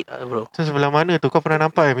kedalaman sikit lah bro. So sebelah mana tu? Kau pernah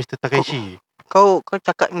nampak Mr. Takeshi? Kau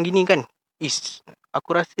cakap yang gini kan, aku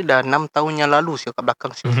rasa dah 6 tahun yang lalu kat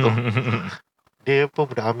belakang situ. Dia pun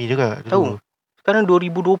budak army juga Tahu. dulu. Sekarang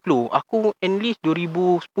 2020. Aku enlist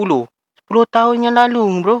 2010. 10 tahun yang lalu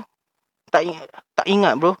bro. Tak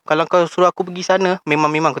ingat bro. Kalau kau suruh aku pergi sana, memang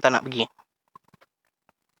aku tak nak pergi.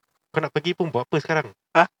 Kau nak pergi pun buat apa sekarang?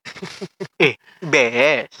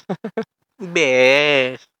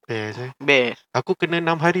 Best. Best. Aku kena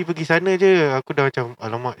 6 hari pergi sana je. Aku dah macam,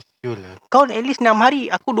 alamak, siul lah. Kau at least 6 hari.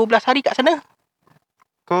 Aku 12 hari kat sana.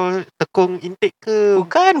 Kau tekong intake ke?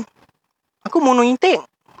 Bukan. Aku mono intake.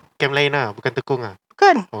 Camp lain lah, bukan tekong lah.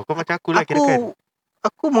 Bukan. Oh, kau macam aku lah kira-kan.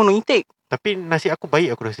 Aku mono intake. Tapi nasib aku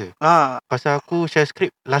baik aku rasa. Pasal aku share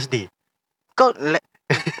script last day. Kau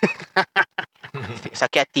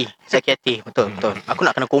sakit hati. Betul. Aku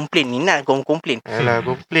nak kena komplain ni. Komplain. Alah,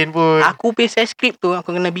 komplain pun. Aku pay share script tu,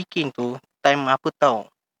 aku kena bikin tu. Time apa tau?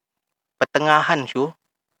 Pertengahan.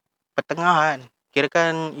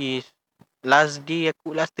 Kirakan is last 3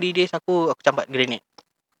 days aku campak grenade.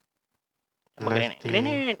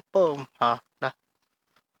 Grenade. Boom. Dah.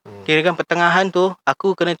 Kirakan pertengahan tu,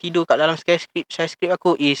 aku kena tidur kat dalam share script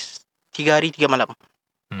aku is 3 hari 3 malam.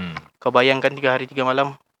 Kau bayangkan 3 hari 3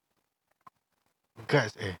 malam.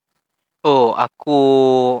 Guts Aku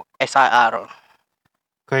SIR.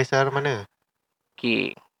 Kau SR mana?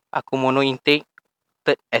 Okay. Aku mono intake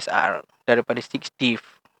 3rd SR daripada 6 Steve.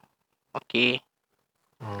 Okay.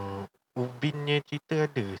 Ubinnya cerita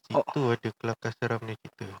ada. Situ ada kelakar seramnya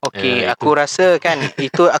cerita. Okay, aku rasa kan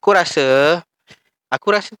aku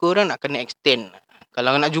rasa korang nak kena extend.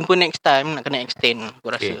 Kalau nak jumpa next time, nak kena extend aku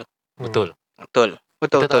rasa. Betul. Betul.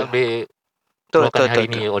 Betul. Hari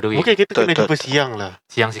ni all the way. Mungkin kita kena jumpa siang lah.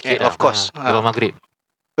 Siang sikit lah. Of course. Lepas maghrib.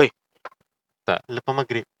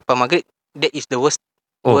 Lepas maghrib. That is the worst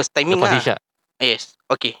timing lepas lah. isyak. Yes.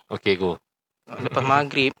 Okay, go. lepas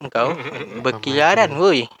maghrib kau berkeliaran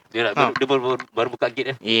woi. Dia baru buka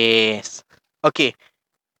gate kan. Yes. Okay.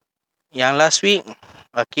 Yang last week,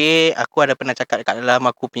 okay, aku ada pernah cakap kat dalam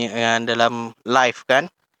aku punya dalam live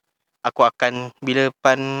kan. Aku akan bila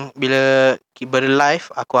berlive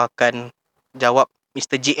aku akan jawab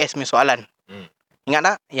Mr. JS punya soalan. Ingat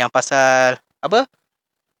tak yang pasal apa?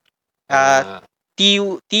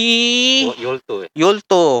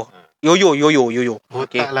 Yolto. Yoyo.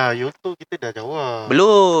 Okay. Tak lah, Yoto kita dah jawab.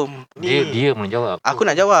 Belum. Dia menjawab. Aku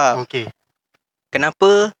nak jawab. Okay.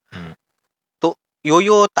 Kenapa Tok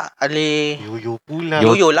Yoyo tak boleh? Yoyo pula.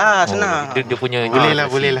 Yoyo lah senang. Dia punya Boleh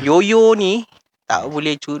lah. Yoyo ni tak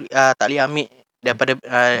boleh curi, tak boleh ambil daripada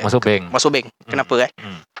masuk bank. Kenapa kan?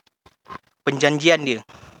 Perjanjian dia.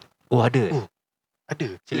 Ada. Ada.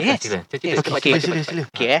 Silakan. Sila.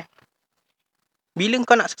 Okay. Bila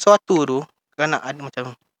kau nak sesuatu tu, kau nak ada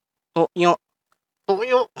macam tok nyok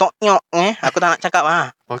aku tak nak cakap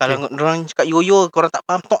Okay. Kalau orang cakap yo-yo korang tak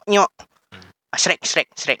faham tok nyok. Shrek.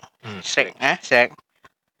 Shrek.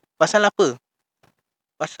 Pasal apa?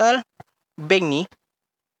 Pasal bank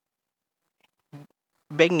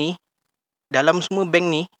ni dalam semua bank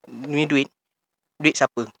ni duit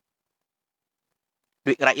siapa?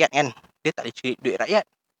 Duit rakyat kan. Dia tak boleh curi duit rakyat.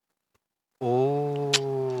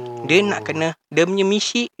 Dia nak kena, dia punya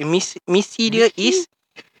misi dia is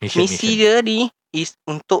misi dia ni is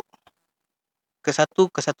untuk ke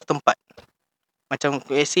satu tempat. Macam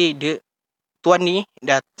let's say dia tuan ni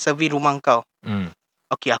dah survey rumah kau.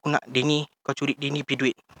 Okay, aku nak dia ni, kau curi dia ni pergi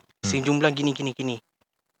duit sejumlah gini.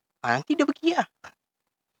 Nanti dia pergi lah.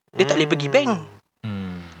 Dia tak boleh pergi bank.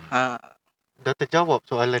 Dah terjawab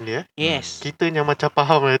soalan dia. Yes. Kita yang macam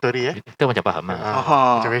faham lah tadi Kita macam faham lah.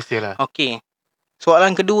 Macam biasa lah. Okay.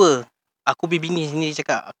 Soalan kedua, aku bini sendiri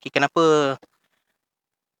cakap, okay, kenapa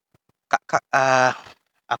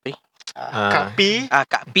apa ni? Kak P.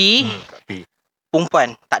 Kak P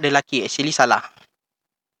perempuan, tak ada lelaki. Actually salah.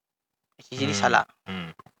 Salah.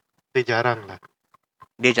 Dia jarang lah.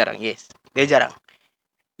 Dia jarang, yes. Dia jarang.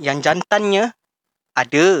 Yang jantannya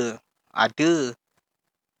ada.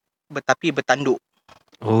 Tapi bertanduk.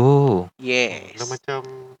 Oh. Yes. Dah macam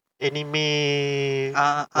anime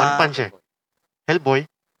One Ah, Punch Hellboy.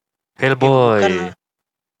 Hellboy.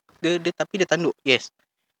 Dia tapi dia tanduk. Yes.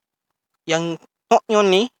 Yang Tok Nyon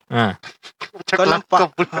ni Macam kau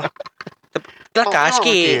nampak pula. kelakar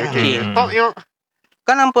sikit. Okay. Hmm. Tok Nyon.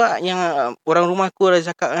 Kau nampak yang orang rumah aku ada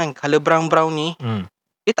cakap kan, colour brown ni,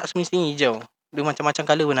 dia tak semestinya hijau. Dia macam-macam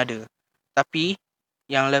colour pun ada. Tapi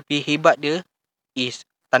yang lebih hebat dia is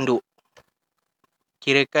tanduk.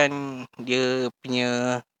 Kirakan dia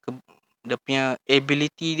punya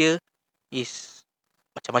ability dia is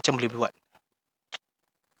macam-macam boleh buat.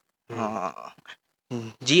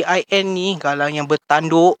 GIN ni kalau yang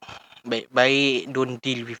bertanduk, baik-baik don't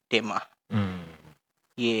deal with them lah.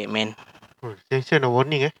 Yeah, man. Sensation of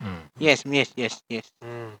warning Yes.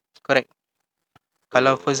 Correct.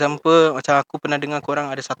 Kalau for example, macam aku pernah dengar korang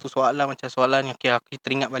ada satu soalan, macam soalan yang aku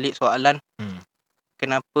teringat balik soalan.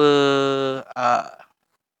 Kenapa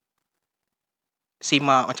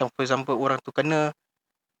simak, macam for example orang tu kena,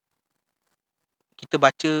 kita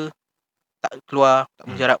baca tak keluar, tak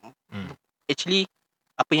mujarab. Actually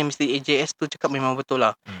apa yang Mr. AJS tu cakap memang betul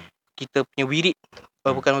lah. Kita punya wirid,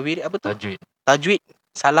 bukan wirid, apa tu? Tajwid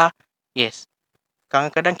salah. Yes.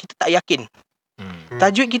 Kadang-kadang kita tak yakin.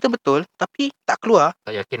 Tajwid kita betul tapi tak keluar.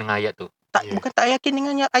 Tak yakin dengan ayat tu. Bukan tak yakin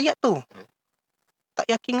dengan ayat tu. Tak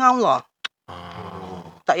yakin dengan Allah.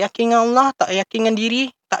 Tak yakin dengan Allah, tak yakin dengan diri,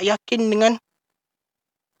 tak yakin dengan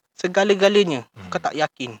segala-galanya. Kau tak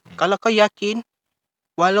yakin. Kalau kau yakin,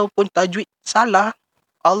 walaupun tajwid salah,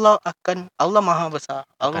 Allah Maha Besar.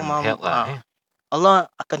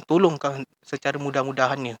 Allah akan tolong kau secara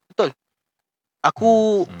mudah-mudahannya. Betul?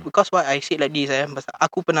 Aku because why I said like this, pasal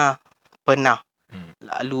aku pernah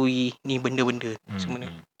lalui ni benda-benda semua ni.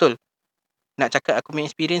 Betul. Nak cakap aku punya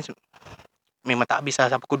experience memang tak habis lah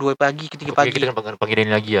sampai pukul 2 pagi, 3 pagi. Kita kena panggil dia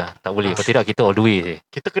ni lagi lah. Tak boleh. Kalau tidak kita all the way je.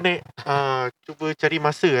 Kita kena cuba cari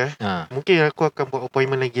masa Mungkin aku akan buat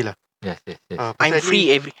appointment lagi lah. Yes.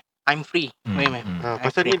 I'm free.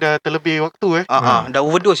 Pasal ni dah terlebih waktu Dah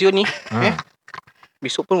overdose you ni.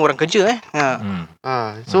 Besok pun orang kerja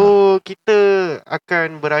So kita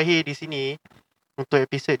akan berakhir di sini untuk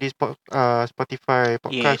episod di Spotify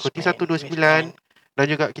Podcast Koti 129 dan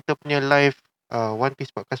juga kita punya live One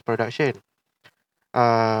Piece Podcast Production.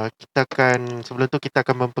 Kita akan, sebelum tu kita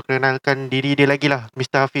akan memperkenalkan diri dia lagi lah,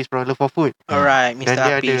 Mr. Hafiz from Love for Food. Alright, Mr. Dan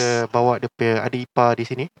dia Hafiz. ada bawa dia punya adik ipar di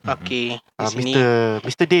sini. Okay, di sini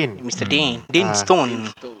Mr. Dane. Mr. Dane. Dane Stone.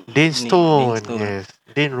 Dane Stone. Stone. Yes.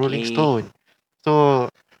 Dane Rolling Stone. So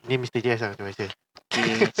ni Mr. JS lah, terima kasih.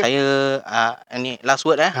 Okay, saya ni last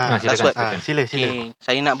word last word. Sila. Okay,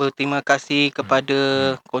 saya nak berterima kasih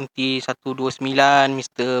kepada Konti 129,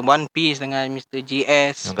 Mr. One Piece dengan Mr.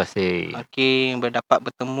 GS. Terima kasih. Okay, berdapat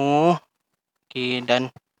bertemu. Okay, dan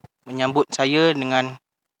menyambut saya dengan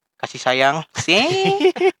kasih sayang.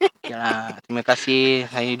 Okay lah, terima kasih.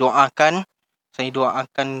 Saya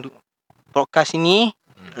doakan podcast ini,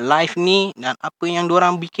 live ni dan apa yang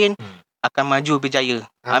diorang bikin akan maju berjaya.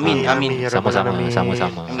 Amin. Sama-sama.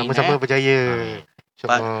 Sama-sama berjaya.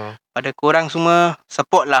 InsyaAllah. Pada korang semua,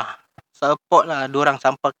 support lah diorang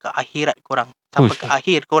sampai ke akhirat korang. Sampai ke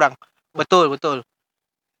akhir korang. Betul.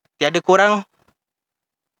 Tiada korang,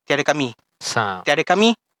 tiada kami. Tiada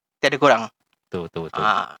kami, tiada korang. Betul. Betul.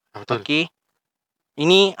 Okay.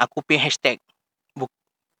 Ini aku punya hashtag.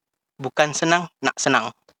 Bukan senang, nak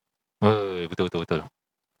senang. Betul.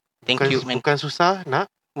 Thank you, man. Bukan susah nak.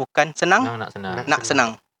 Bukan senang, Nak senang. nak senang.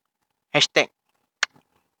 Hashtag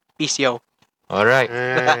peace yo. Alright.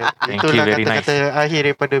 Thank you, Itulah very kata-kata akhir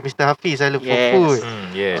daripada Mr. Hafiz. I look for Yes. food.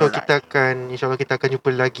 Yes. So InsyaAllah kita akan jumpa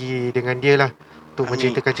lagi dengan dia lah untuk Amin.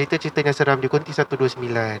 menceritakan cerita-cerita yang seram di Konti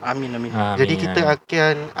 129. Amin. Jadi kita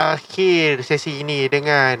akan akhir sesi ini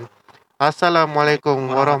dengan Assalamualaikum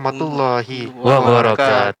warahmatullahi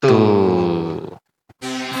wabarakatuh.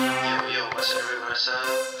 Yo, what's up, Reversa?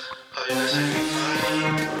 How you guys are doing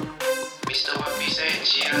fine? Mr. Wapis and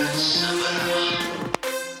Jiran sebelah.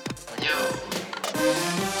 Yo.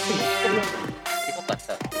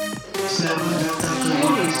 Selamat datang ke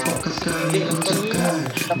Wapis Podcast kami ucapkan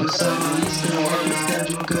bersama Mr. Wapis dan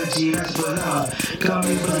juga Jiran sebelah.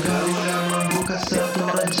 Kami bergaul dan membuka satu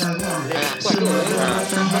rancangan. Semoga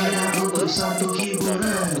datang banyak untuk satu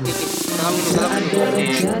hiburan. Ada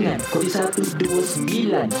rancangan Kodi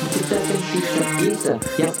 129 menceritakan kisah-kisah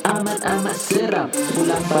yang amat seram.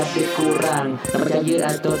 Pulang pada korang, nak percaya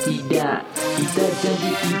atau tidak, kita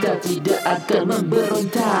janji kita tidak akan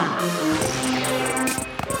memberontak.